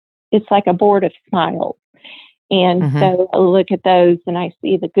it's like a board of smiles. And so I look at those and I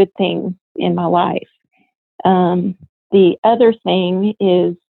see the good things in my life. The other thing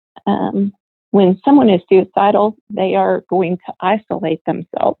is when someone is suicidal, they are going to isolate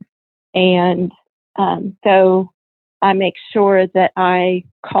themselves. And so I make sure that I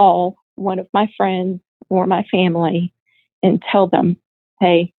call one of my friends or my family and tell them,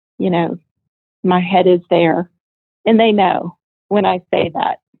 hey, my head is there. And they know when I say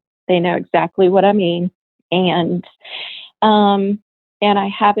that. They know exactly what I mean. And I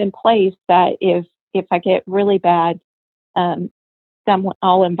have in place that if I get really bad,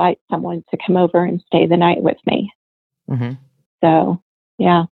 I'll invite someone to come over and stay the night with me. So,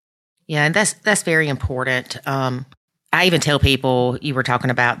 yeah. Yeah, and that's very important. I even tell people, you were talking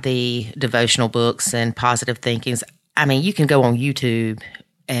about the devotional books and positive thinkings. I mean, you can go on YouTube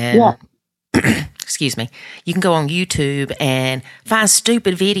and, excuse me, you can go on YouTube and find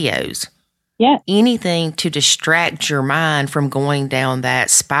stupid videos. Yeah. Anything to distract your mind from going down that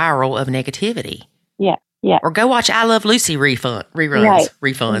spiral of negativity. Yeah. Yeah. Or go watch I Love Lucy reruns.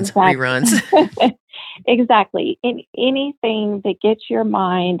 Exactly. Anything that gets your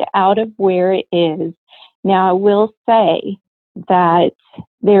mind out of where it is. Now, I will say that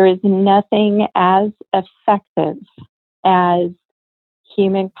there is nothing as effective as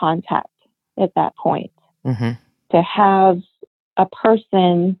human contact at that point. To have a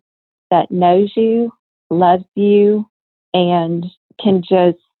person that knows you, loves you, and can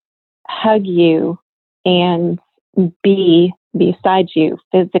just hug you and be beside you,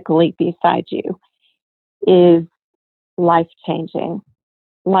 physically beside you, is life-changing,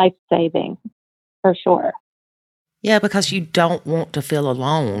 life-saving, for sure. Yeah, because you don't want to feel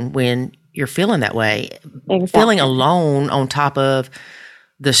alone when you're feeling that way. Exactly. Feeling alone on top of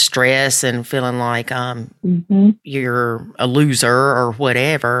the stress and feeling like you're a loser or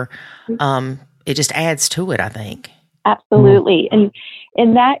whatever, it just adds to it, I think. Absolutely. And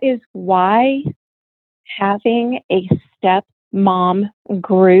that is why having a stepmom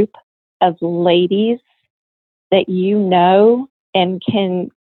group of ladies that you know and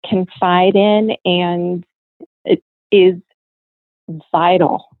can confide in and it is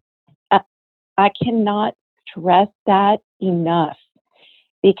vital. I cannot stress that enough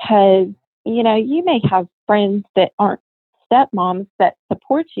because, you may have friends that aren't stepmoms that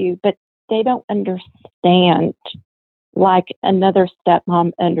support you, but they don't understand like another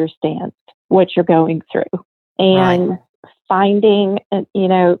stepmom understands what you're going through. And finding,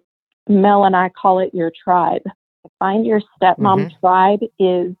 Mel and I call it your tribe. Find your stepmom tribe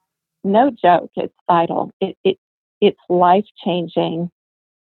is no joke. It's vital. It's life-changing.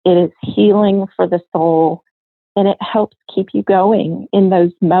 It is healing for the soul. And it helps keep you going in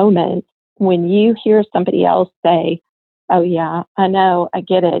those moments when you hear somebody else say, oh, yeah, I know, I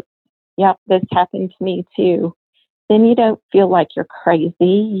get it. Yep, this happened to me too. Then you don't feel like you're crazy.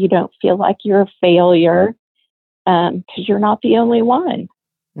 You don't feel like you're a failure because you're not the only one.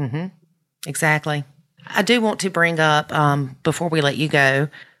 Exactly. I do want to bring up, before we let you go,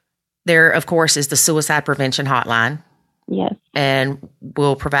 there, of course, is the suicide prevention hotline. Yes. And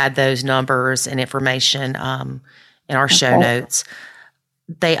we'll provide those numbers and information in our show notes.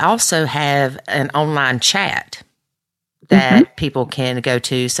 they also have an online chat that people can go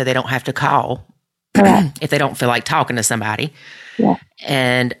to so they don't have to call if they don't feel like talking to somebody. Yeah.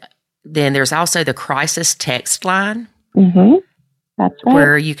 And then there's also the crisis text line That's right.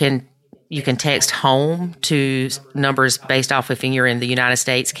 where you can text home to numbers based off if you're in the United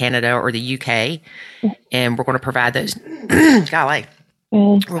States, Canada, or the UK. And we're going to provide those. Golly.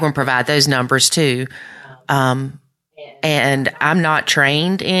 We're going to provide those numbers too. And I'm not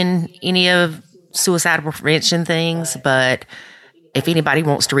trained in any of suicidal prevention things, but if anybody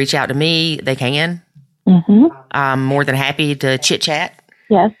wants to reach out to me, they can. I'm more than happy to chit chat.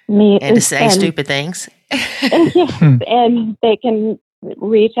 Yes, me and to say stupid things. And they can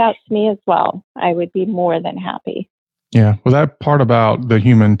reach out to me as well. I would be more than happy. Yeah. Well, that part about the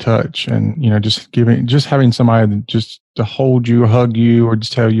human touch and, just having somebody just to hold you, hug you, or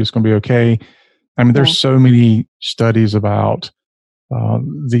just tell you it's going to be okay. I mean, there's so many studies about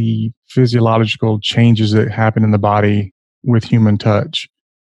the physiological changes that happen in the body with human touch.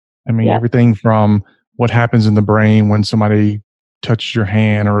 I mean, everything from what happens in the brain when somebody touches your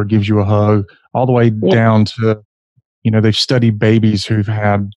hand or gives you a hug, all the way down to, they've studied babies who've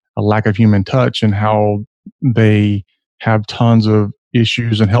had a lack of human touch and how they have tons of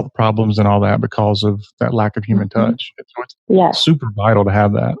issues and health problems and all that because of that lack of human touch. It's super vital to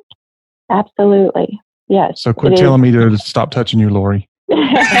have that. Absolutely. Yes. So quit telling me to stop touching you, Lori.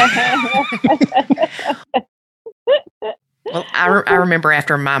 Well, I remember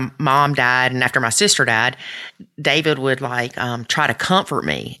after my mom died and after my sister died, David would try to comfort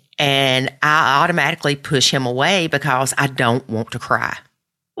me, and I automatically push him away because I don't want to cry.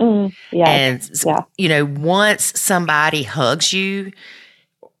 Once somebody hugs you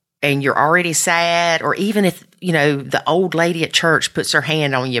and you're already sad, or even if, the old lady at church puts her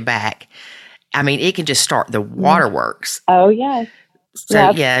hand on your back, I mean, it can just start the waterworks. Oh, yes.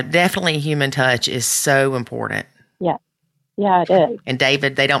 So, definitely human touch is so important. Yeah. Yeah, it is. And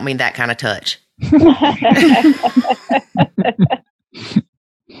David, they don't mean that kind of touch.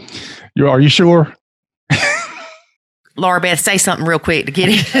 Are you sure? Laura Beth, say something real quick to get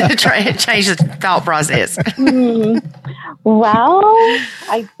it, change the thought process. Well,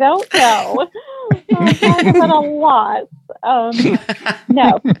 I don't know. I'm talking about a lot.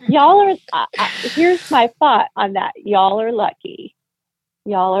 No, y'all are, here's my thought on that. Y'all are lucky.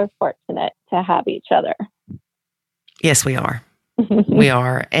 Y'all are fortunate to have each other. Yes, we are. We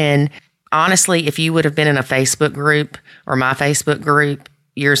are. And honestly, if you would have been in a Facebook group or my Facebook group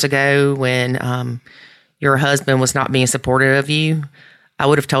years ago when your husband was not being supportive of you, I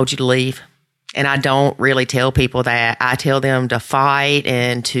would have told you to leave. And I don't really tell people that. I tell them to fight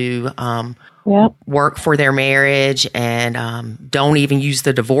and to work for their marriage, and don't even use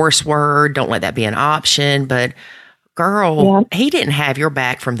the divorce word. Don't let that be an option. But girl, he didn't have your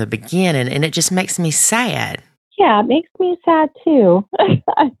back from the beginning, and it just makes me sad. Yeah, it makes me sad too. I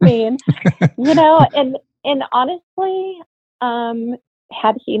mean, and honestly,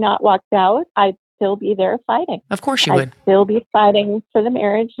 had he not walked out, I'd still be there fighting. Of course you would. I'd still be fighting for the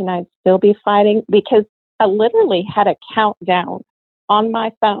marriage, and I'd still be fighting because I literally had a countdown on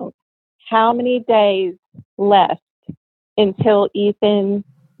my phone. How many days left until Ethan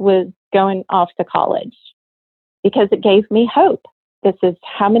was going off to college? Because it gave me hope. This is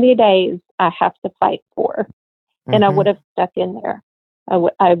how many days I have to fight for. And I would have stuck in there.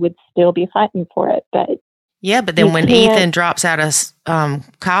 I would still be fighting for it. But but then when Ethan drops out of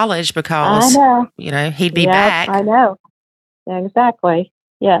college because, he'd be back. I know. Exactly.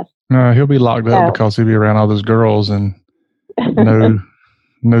 Yes. No, he'll be locked up because he'll be around all those girls and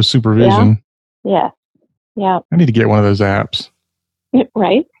no supervision. Yeah. I need to get one of those apps.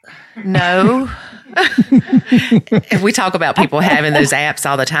 Right? No. We talk about people having those apps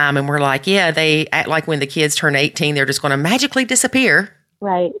all the time, and we're like, they act like when the kids turn 18, they're just going to magically disappear.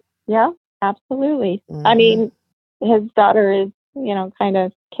 Right. Yeah, absolutely. I mean, his daughter is, kind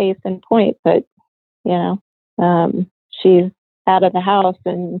of case in point, but, she's out of the house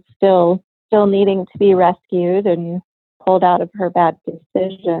and still needing to be rescued and pulled out of her bad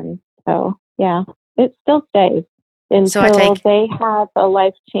decision. So, it still stays. Until they have a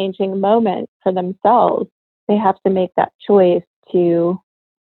life-changing moment for themselves, they have to make that choice to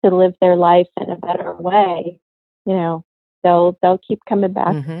live their life in a better way. They'll keep coming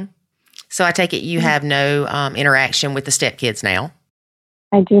back. Mm-hmm. So I take it you have no interaction with the stepkids now?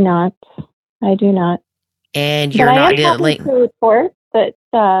 I do not. And you're not happy to report that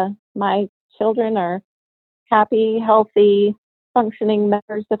my children are happy, healthy, functioning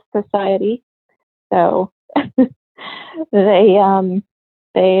members of society. So they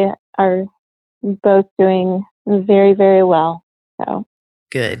are both doing very, very well. So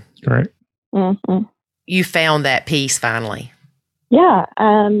Good. Great. Mm-hmm. You found that peace finally. Yeah,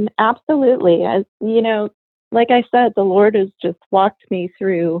 absolutely. As you know, like I said, the Lord has just walked me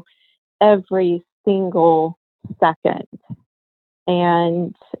through every single second.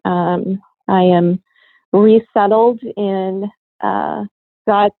 And I am resettled in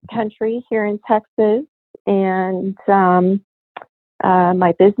God's country here in Texas. And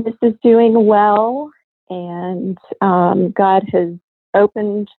my business is doing well. And God has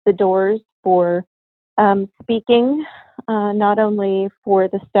opened the doors for speaking, not only for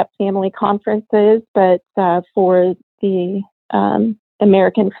the Step Family conferences, but for the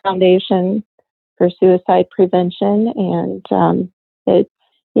American Foundation for Suicide Prevention. And it's,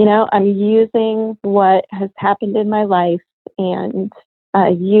 I'm using what has happened in my life and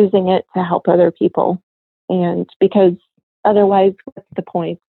using it to help other people. And because otherwise, what's the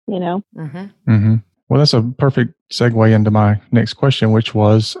point, Mm-hmm. Mm-hmm. Well, that's a perfect segue into my next question, which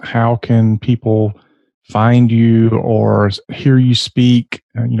was, how can people find you or hear you speak?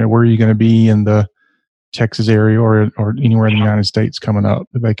 Where are you going to be in the Texas area or anywhere in the United States coming up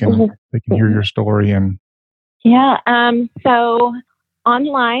that they can hear your story? And yeah, so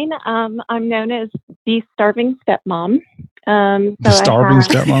online, I'm known as the Starving Stepmom. the Starving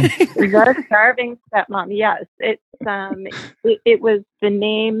Stepmom. The Starving Stepmom. Yes, it's it was the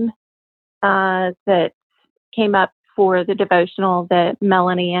name that came up for the devotional that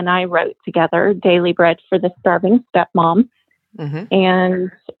Melanie and I wrote together, Daily Bread for the Starving Stepmom. Mm-hmm.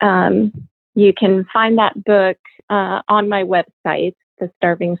 And you can find that book on my website,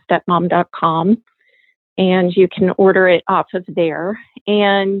 thestarvingstepmom.com, and you can order it off of there.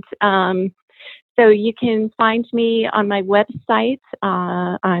 And so you can find me on my website.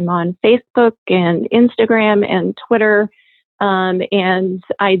 I'm on Facebook and Instagram and Twitter. And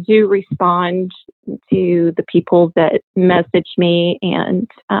I do respond to the people that message me, and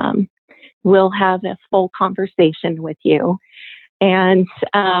we'll have a full conversation with you. And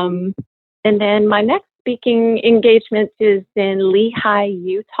then my next speaking engagement is in Lehi,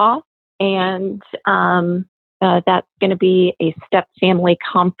 Utah, and that's going to be a Step Family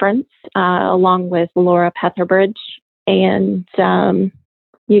Conference along with Laura Petherbridge, and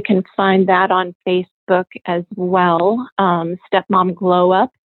you can find that on Facebook as well. Stepmom Glow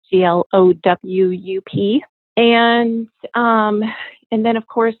Up, GLOWUP. And then, of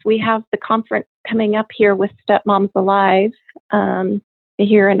course, we have the conference coming up here with Stepmoms Alive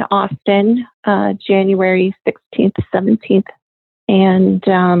here in Austin, January 16th, 17th.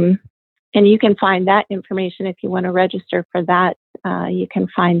 And you can find that information if you want to register for that. You can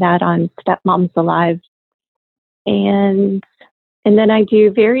find that on Stepmoms Alive. And then I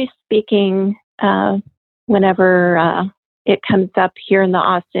do various speaking whenever it comes up here in the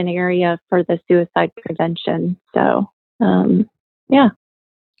Austin area for the suicide prevention. So, yeah.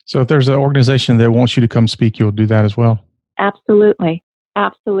 So if there's an organization that wants you to come speak, you'll do that as well? Absolutely.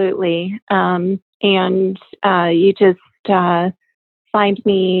 Absolutely. And you just find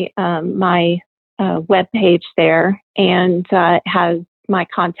me my webpage there, and it has my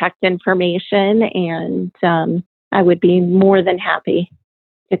contact information, and I would be more than happy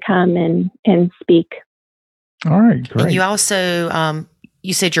to come and speak. All right, great. And you also,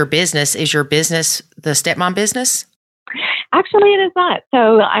 you said your business, is your business the Stepmom business? Actually, it is not.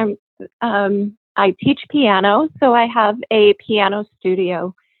 So I teach piano, so I have a piano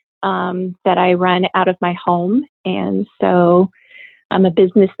studio that I run out of my home, and so I'm a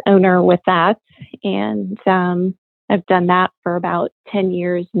business owner with that, and I've done that for about 10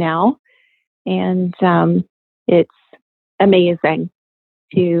 years now, and it's amazing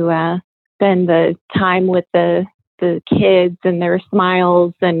to spend the time with the kids and their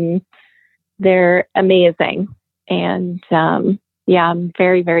smiles, and they're amazing. And yeah, I'm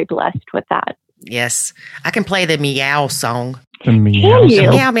very, very blessed with that. Yes. I can play the meow song. The meow song?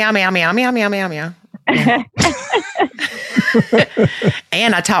 Meow, meow, meow, meow, meow, meow, meow, meow. Yeah.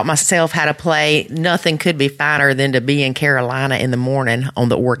 And I taught myself how to play Nothing Could Be Finer Than to Be in Carolina in the Morning on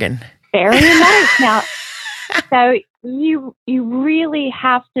the organ. Very nice. Now, so you really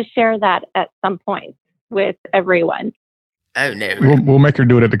have to share that at some point with everyone. Oh, no. We'll make her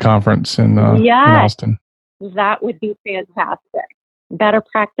do it at the conference in Austin. That would be fantastic. Better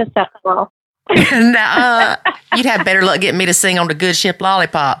practice that, girl. No, you'd have better luck getting me to sing on the Good Ship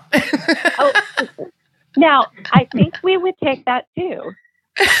Lollipop. Oh, now, I think we would take that too.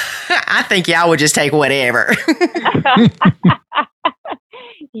 I think y'all would just take whatever.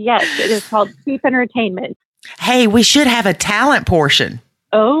 Yes, it is called cheap entertainment. Hey, we should have a talent portion.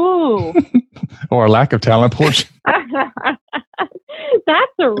 Oh. Or a lack of talent portion.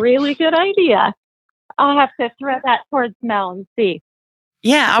 That's a really good idea. I'll have to throw that towards Mel and see.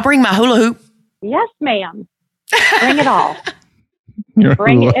 Yeah, I'll bring my hula hoop. Yes, ma'am. Bring it all. Your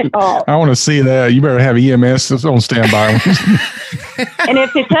Bring hula it hoop. all. I want to see that. You better have EMS on standby. And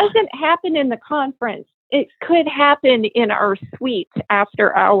if it doesn't happen in the conference, it could happen in our suite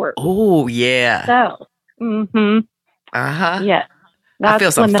after hours. Oh, yeah. So, Uh-huh. yes. I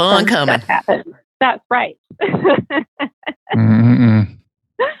feel some when the fun coming. stuff happens. That's right.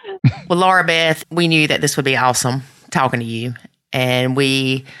 Well, Laura Beth, we knew that this would be awesome talking to you. And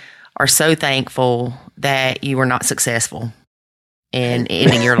we are so thankful that you were not successful in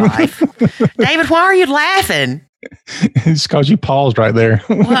ending your life. David, why are you laughing? It's because you paused right there.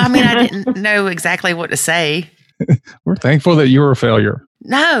 Well, I mean, I didn't know exactly what to say. We're thankful that you were a failure.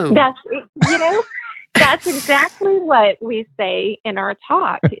 No. That's exactly what we say in our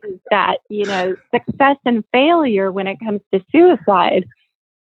talk is that, success and failure when it comes to suicide,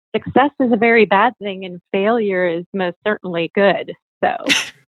 success is a very bad thing and failure is most certainly good. So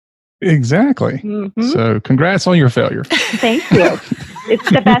Exactly. So congrats on your failure. Thank you.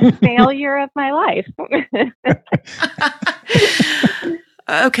 It's the best failure of my life.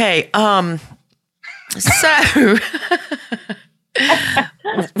 Okay. So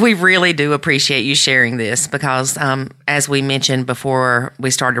we really do appreciate you sharing this because, as we mentioned before we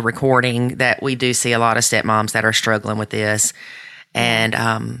started recording, that we do see a lot of stepmoms that are struggling with this,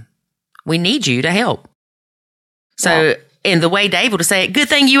 and we need you to help. So, in the way Dave would say it, good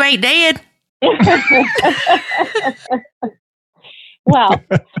thing you ain't dead. Well,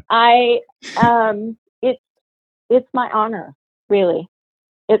 it's my honor, really.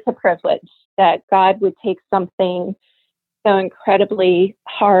 It's a privilege that God would take something so incredibly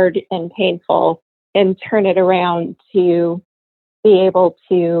hard and painful and turn it around to be able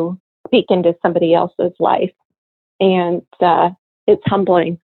to speak into somebody else's life. And it's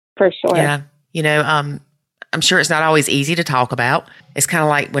humbling for sure. Yeah. I'm sure it's not always easy to talk about. It's kind of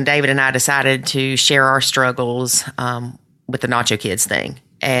like when David and I decided to share our struggles with the Nacho Kids thing.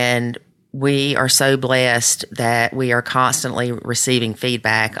 And we are so blessed that we are constantly receiving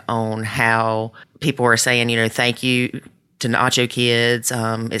feedback on how people are saying, thank you to Nacho Kids.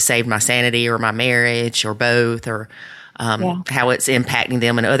 It saved my sanity or my marriage or both, or how it's impacting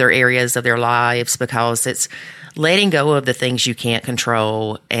them in other areas of their lives, because it's letting go of the things you can't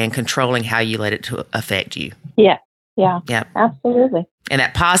control and controlling how you let it to affect you. Yeah, absolutely. And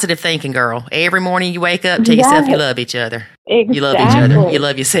that positive thinking, girl. Every morning you wake up, tell yourself you love each other. Exactly. You love each other. You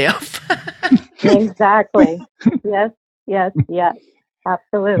love yourself. Exactly. Yes.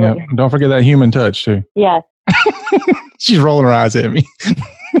 Absolutely. Yeah. Don't forget that human touch too. Yes. She's rolling her eyes at me.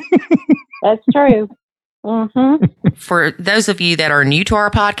 That's true. For those of you that are new to our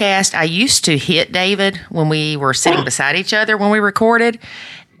podcast, I used to hit David when we were sitting beside each other when we recorded.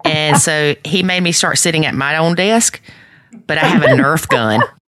 And so he made me start sitting at my own desk, but I have a Nerf gun.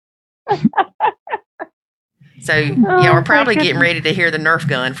 So yeah, we're probably getting ready to hear the Nerf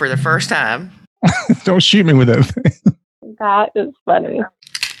gun for the first time. Don't shoot me with that thing. That is funny.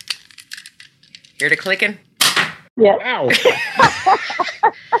 Hear the clicking? Yes. Ow.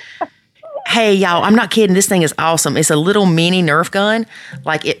 Hey, y'all, I'm not kidding. This thing is awesome. It's a little mini Nerf gun.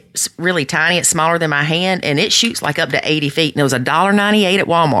 Like, it's really tiny. It's smaller than my hand, and it shoots like up to 80 feet. And it was $1.98 at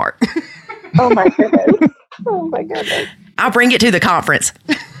Walmart. Oh, my goodness. I'll bring it to the conference.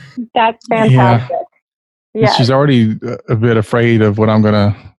 That's fantastic. Yeah. She's already a bit afraid of what I'm going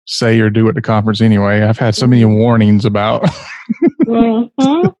to say or do at the conference anyway. I've had so many warnings about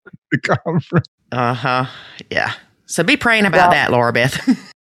the conference. Uh-huh. Yeah. So be praying about that, Laura Beth.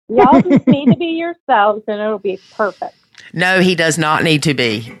 Y'all just need to be yourselves and it'll be perfect. No, he does not need to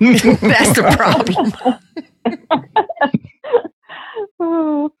be. That's the problem.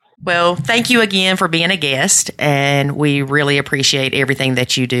 Well, thank you again for being a guest, and we really appreciate everything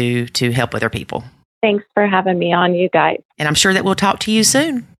that you do to help other people. Thanks for having me on, you guys. And I'm sure that we'll talk to you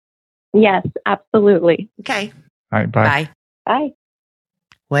soon. Yes, absolutely. Okay. All right, bye. Bye.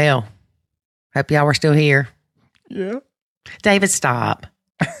 Well, hope y'all were still here. Yeah. David, stop.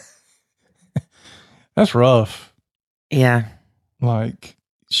 That's rough. Yeah. Like,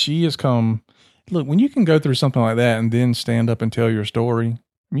 she has come. Look, when you can go through something like that and then stand up and tell your story,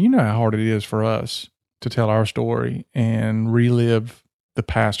 I mean, you know how hard it is for us to tell our story and relive the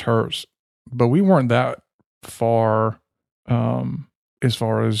past hurts. But we weren't that far as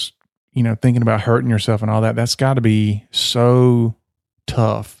far as, thinking about hurting yourself and all that. That's got to be so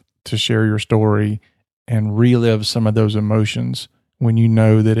tough to share your story and relive some of those emotions when you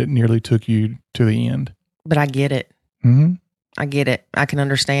know that it nearly took you to the end. But I get it. Mm-hmm. I get it. I can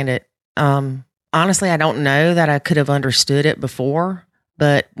understand it. Honestly, I don't know that I could have understood it before,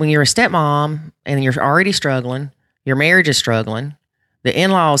 but when you're a stepmom and you're already struggling, your marriage is struggling, The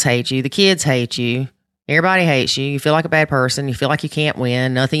in-laws hate you. The kids hate you. Everybody hates you. You feel like a bad person. You feel like you can't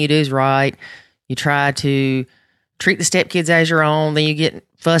win. Nothing you do is right. You try to treat the stepkids as your own. Then you get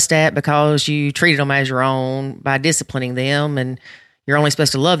fussed at because you treated them as your own by disciplining them. And you're only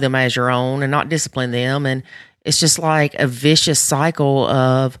supposed to love them as your own and not discipline them. And it's just like a vicious cycle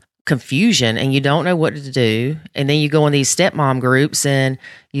of confusion, and you don't know what to do. And then you go in these stepmom groups and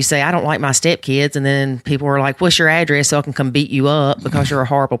you say, I don't like my stepkids. And then people are like, what's your address so I can come beat you up because you're a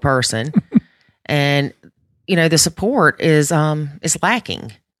horrible person. And, the support is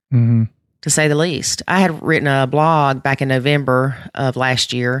lacking, to say the least. I had written a blog back in November of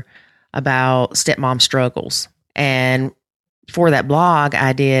last year about stepmom struggles. And for that blog,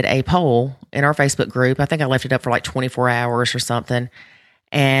 I did a poll in our Facebook group. I think I left it up for like 24 hours or something.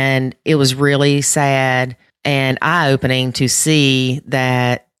 And it was really sad and eye-opening to see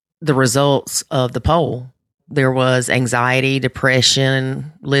that the results of the poll, there was anxiety,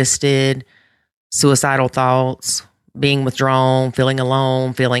 depression listed, suicidal thoughts, being withdrawn, feeling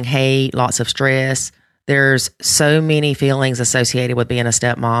alone, feeling hate, lots of stress. There's so many feelings associated with being a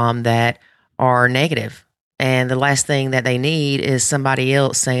stepmom that are negative. And the last thing that they need is somebody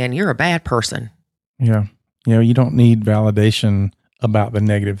else saying, you're a bad person. Yeah. You don't need validation about the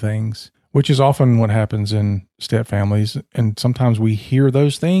negative things, which is often what happens in step families. And sometimes we hear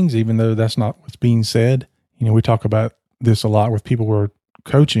those things, even though that's not what's being said. We talk about this a lot with people we're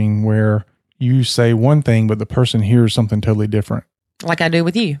coaching, where you say one thing, but the person hears something totally different. Like I do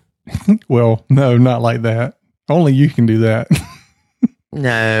with you. Well, no, not like that. Only you can do that.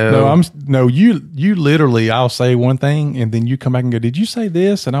 No, you literally, I'll say one thing and then you come back and go, did you say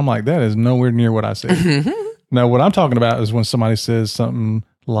this? And I'm like, that is nowhere near what I said. No, what I'm talking about is when somebody says something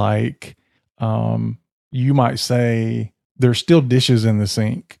like, you might say, there's still dishes in the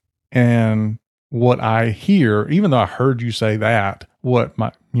sink. And what I hear, even though I heard you say that, what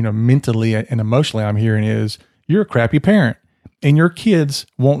my, mentally and emotionally I'm hearing is, you're a crappy parent and your kids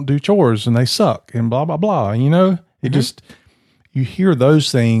won't do chores and they suck and blah, blah, blah. It just, you hear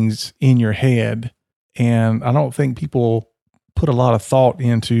those things in your head. And I don't think people put a lot of thought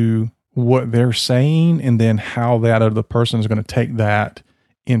into what they're saying and then how that other person is going to take that,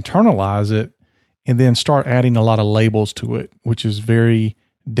 internalize it, and then start adding a lot of labels to it, which is very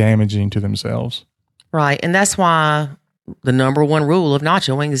damaging to themselves. Right. And that's why the number one rule of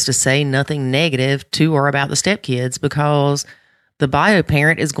nachoing is to say nothing negative to or about the stepkids, because the bio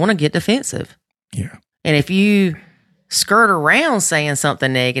parent is going to get defensive. Yeah. And if you skirt around saying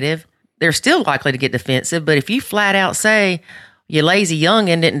something negative, they're still likely to get defensive. But if you flat out say, you lazy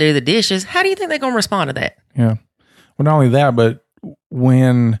youngin' didn't do the dishes, how do you think they're going to respond to that? Yeah. Well, not only that, but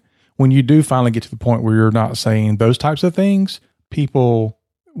when you do finally get to the point where you're not saying those types of things, people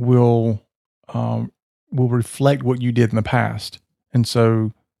will reflect what you did in the past. And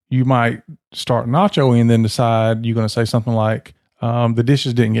so you might start nachoing and then decide you're going to say something like, the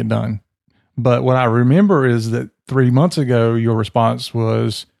dishes didn't get done. But what I remember is that 3 months ago, your response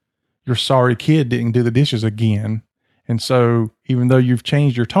was, your sorry kid didn't do the dishes again. And so even though you've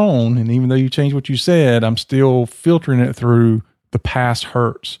changed your tone and even though you changed what you said, I'm still filtering it through the past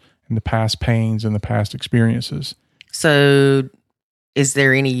hurts and the past pains and the past experiences. So is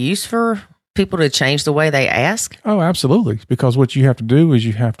there any use for people to change the way they ask? Oh, absolutely. Because what you have to do is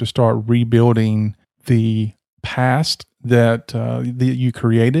you have to start rebuilding the past that you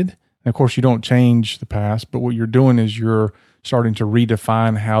created. And of course, you don't change the past, but what you're doing is you're starting to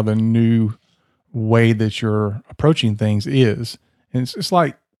redefine how the new way that you're approaching things is. And it's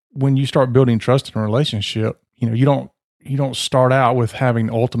like when you start building trust in a relationship, you don't start out with having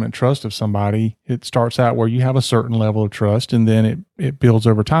ultimate trust of somebody. It starts out where you have a certain level of trust and then it builds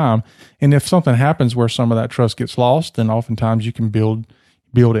over time. And if something happens where some of that trust gets lost, then oftentimes you can build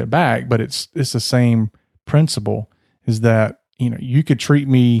it back. But it's the same principle, is that, you could treat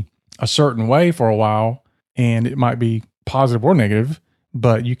me a certain way for a while and it might be positive or negative,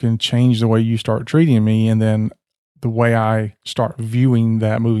 but you can change the way you start treating me. And then the way I start viewing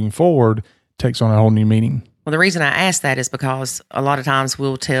that moving forward takes on a whole new meaning. Well, the reason I ask that is because a lot of times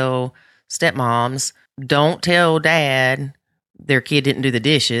we'll tell stepmoms, don't tell dad their kid didn't do the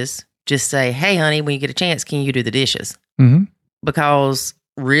dishes. Just say, hey, honey, when you get a chance, can you do the dishes? Mm-hmm. Because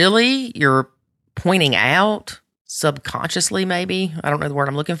really, you're pointing out subconsciously, maybe, I don't know the word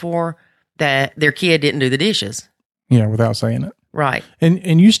I'm looking for, that their kid didn't do the dishes. Yeah, without saying it. Right.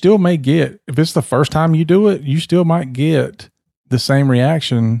 And you still may get, if it's the first time you do it, you still might get the same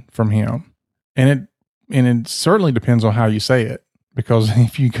reaction from him. And it certainly depends on how you say it. Because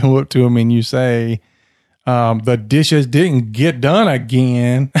if you go up to him and you say, the dishes didn't get done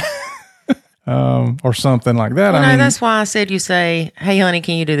again, or something like that. Well, I mean, that's why I said you say, hey, honey,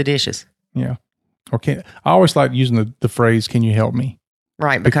 can you do the dishes? yeah. Or I always like using the phrase, can you help me?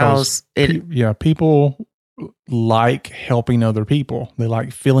 Right, because people like helping other people. They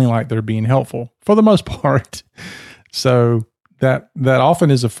like feeling like they're being helpful for the most part. So that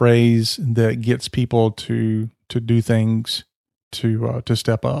often is a phrase that gets people to do things to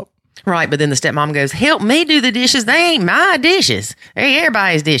step up. Right, but then the stepmom goes, help me do the dishes. They ain't my dishes. They're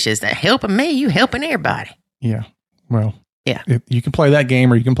everybody's dishes. They're helping me. You helping everybody. Yeah. Well, yeah. You can play that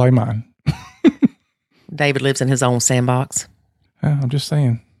game or you can play mine. David lives in his own sandbox. I'm just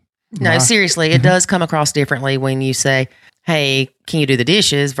saying. No, seriously, it does come across differently when you say, hey, can you do the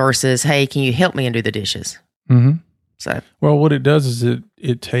dishes versus, hey, can you help me and do the dishes? Mm-hmm. So, well, what it does is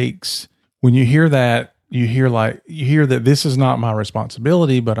it takes, when you hear that, you hear that this is not my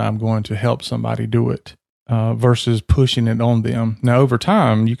responsibility, but I'm going to help somebody do it versus pushing it on them. Now, over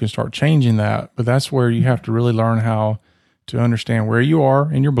time, you can start changing that, but that's where you have to really learn how to understand where you are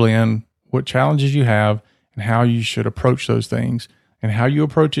in your blend, what challenges you have, and how you should approach those things. And how you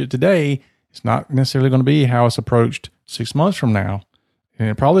approach it today is not necessarily going to be how it's approached 6 months from now. And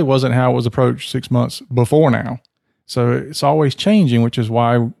it probably wasn't how it was approached 6 months before now. So it's always changing, which is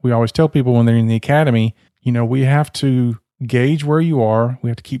why we always tell people when they're in the academy, we have to gauge where you are. We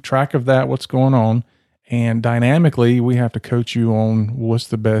have to keep track of that, what's going on. And dynamically, we have to coach you on what's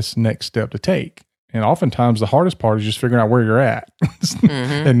the best next step to take. And oftentimes the hardest part is just figuring out where you're at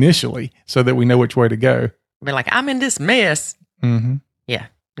initially so that we know which way to go. Be like, I'm in this mess. Mm-hmm. Yeah.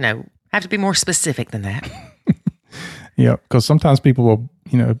 No, have to be more specific than that. Yeah. Because sometimes people will,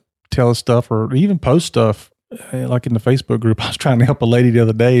 tell us stuff or even post stuff. Like in the Facebook group, I was trying to help a lady the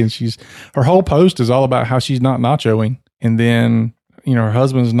other day and her whole post is all about how she's not nachoing. And then, her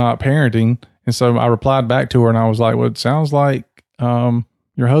husband's not parenting. And so I replied back to her and I was like, well, it sounds like,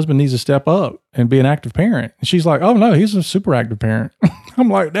 your husband needs to step up and be an active parent. And she's like, oh no, he's a super active parent. I'm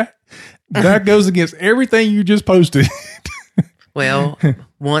like, that goes against everything you just posted. Well,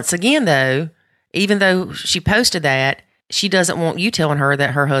 once again though, even though she posted that, she doesn't want you telling her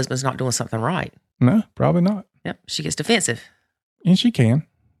that her husband's not doing something right. No, probably not. Yep. She gets defensive. And she can,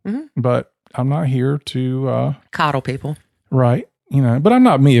 but I'm not here to coddle people. Right. But I'm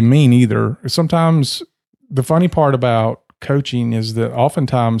not mean either. Sometimes the funny part about coaching is that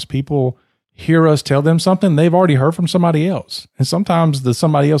oftentimes people hear us tell them something they've already heard from somebody else. And sometimes the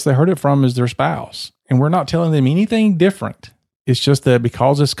somebody else they heard it from is their spouse. And we're not telling them anything different. It's just that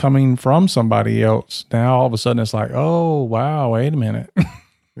because it's coming from somebody else, now all of a sudden it's like, oh, wow, wait a minute.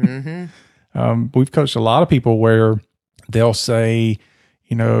 We've coached a lot of people where they'll say,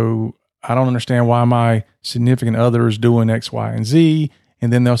 I don't understand why my significant other is doing X, Y, and Z.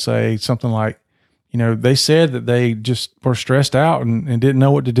 And then they'll say something like, they said that they just were stressed out and didn't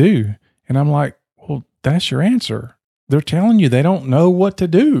know what to do. And I'm like, well, that's your answer. They're telling you they don't know what to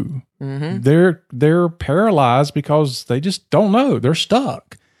do. They're paralyzed because they just don't know. They're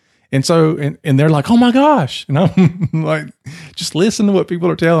stuck. And so, and they're like, oh my gosh. And I'm like, just listen to what people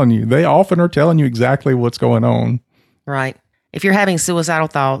are telling you. They often are telling you exactly what's going on. Right. If you're having suicidal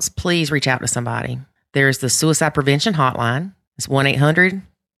thoughts, please reach out to somebody. There's the suicide prevention hotline. It's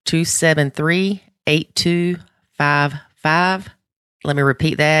 1-800-273-8255. Let me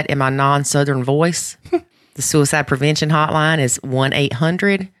repeat that in my non-Southern voice. The suicide prevention hotline is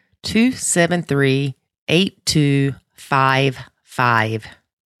 1-800-273-8255.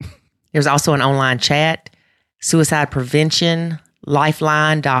 There's also an online chat,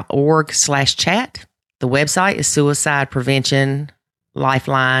 suicidepreventionlifeline.org/chat. The website is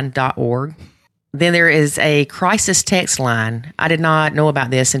suicidepreventionlifeline.org. Then there is a crisis text line. I did not know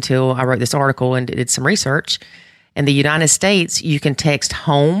about this until I wrote this article and did some research. In the United States, you can text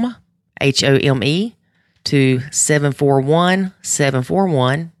HOME, HOME, to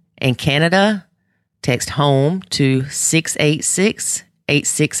 741-741. In Canada, text HOME to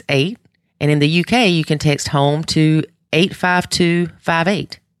 686-868. And in the UK, you can text HOME to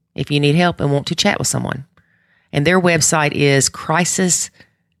 85258 if you need help and want to chat with someone. And their website is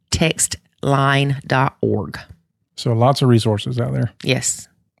crisistextline.org. So lots of resources out there. Yes.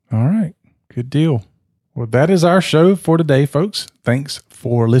 All right. Good deal. Well, that is our show for today, folks. Thanks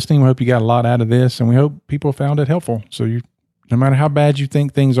for listening. We hope you got a lot out of this, and we hope people found it helpful. So no matter how bad you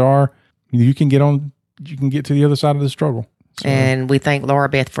think things are, you can get to the other side of the struggle. So. And we thank Laura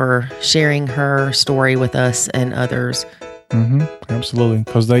Beth for sharing her story with us and others. Absolutely.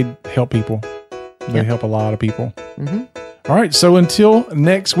 Because they help people. They help a lot of people. Mm-hmm. All right. So until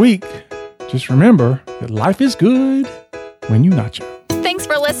next week, just remember that life is good when you nacho. Thanks for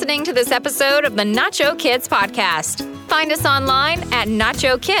for listening to this episode of the Nacho Kids Podcast. Find us online at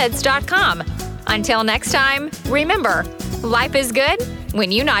nachokids.com. Until next time, remember, life is good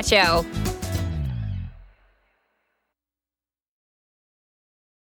when you nacho.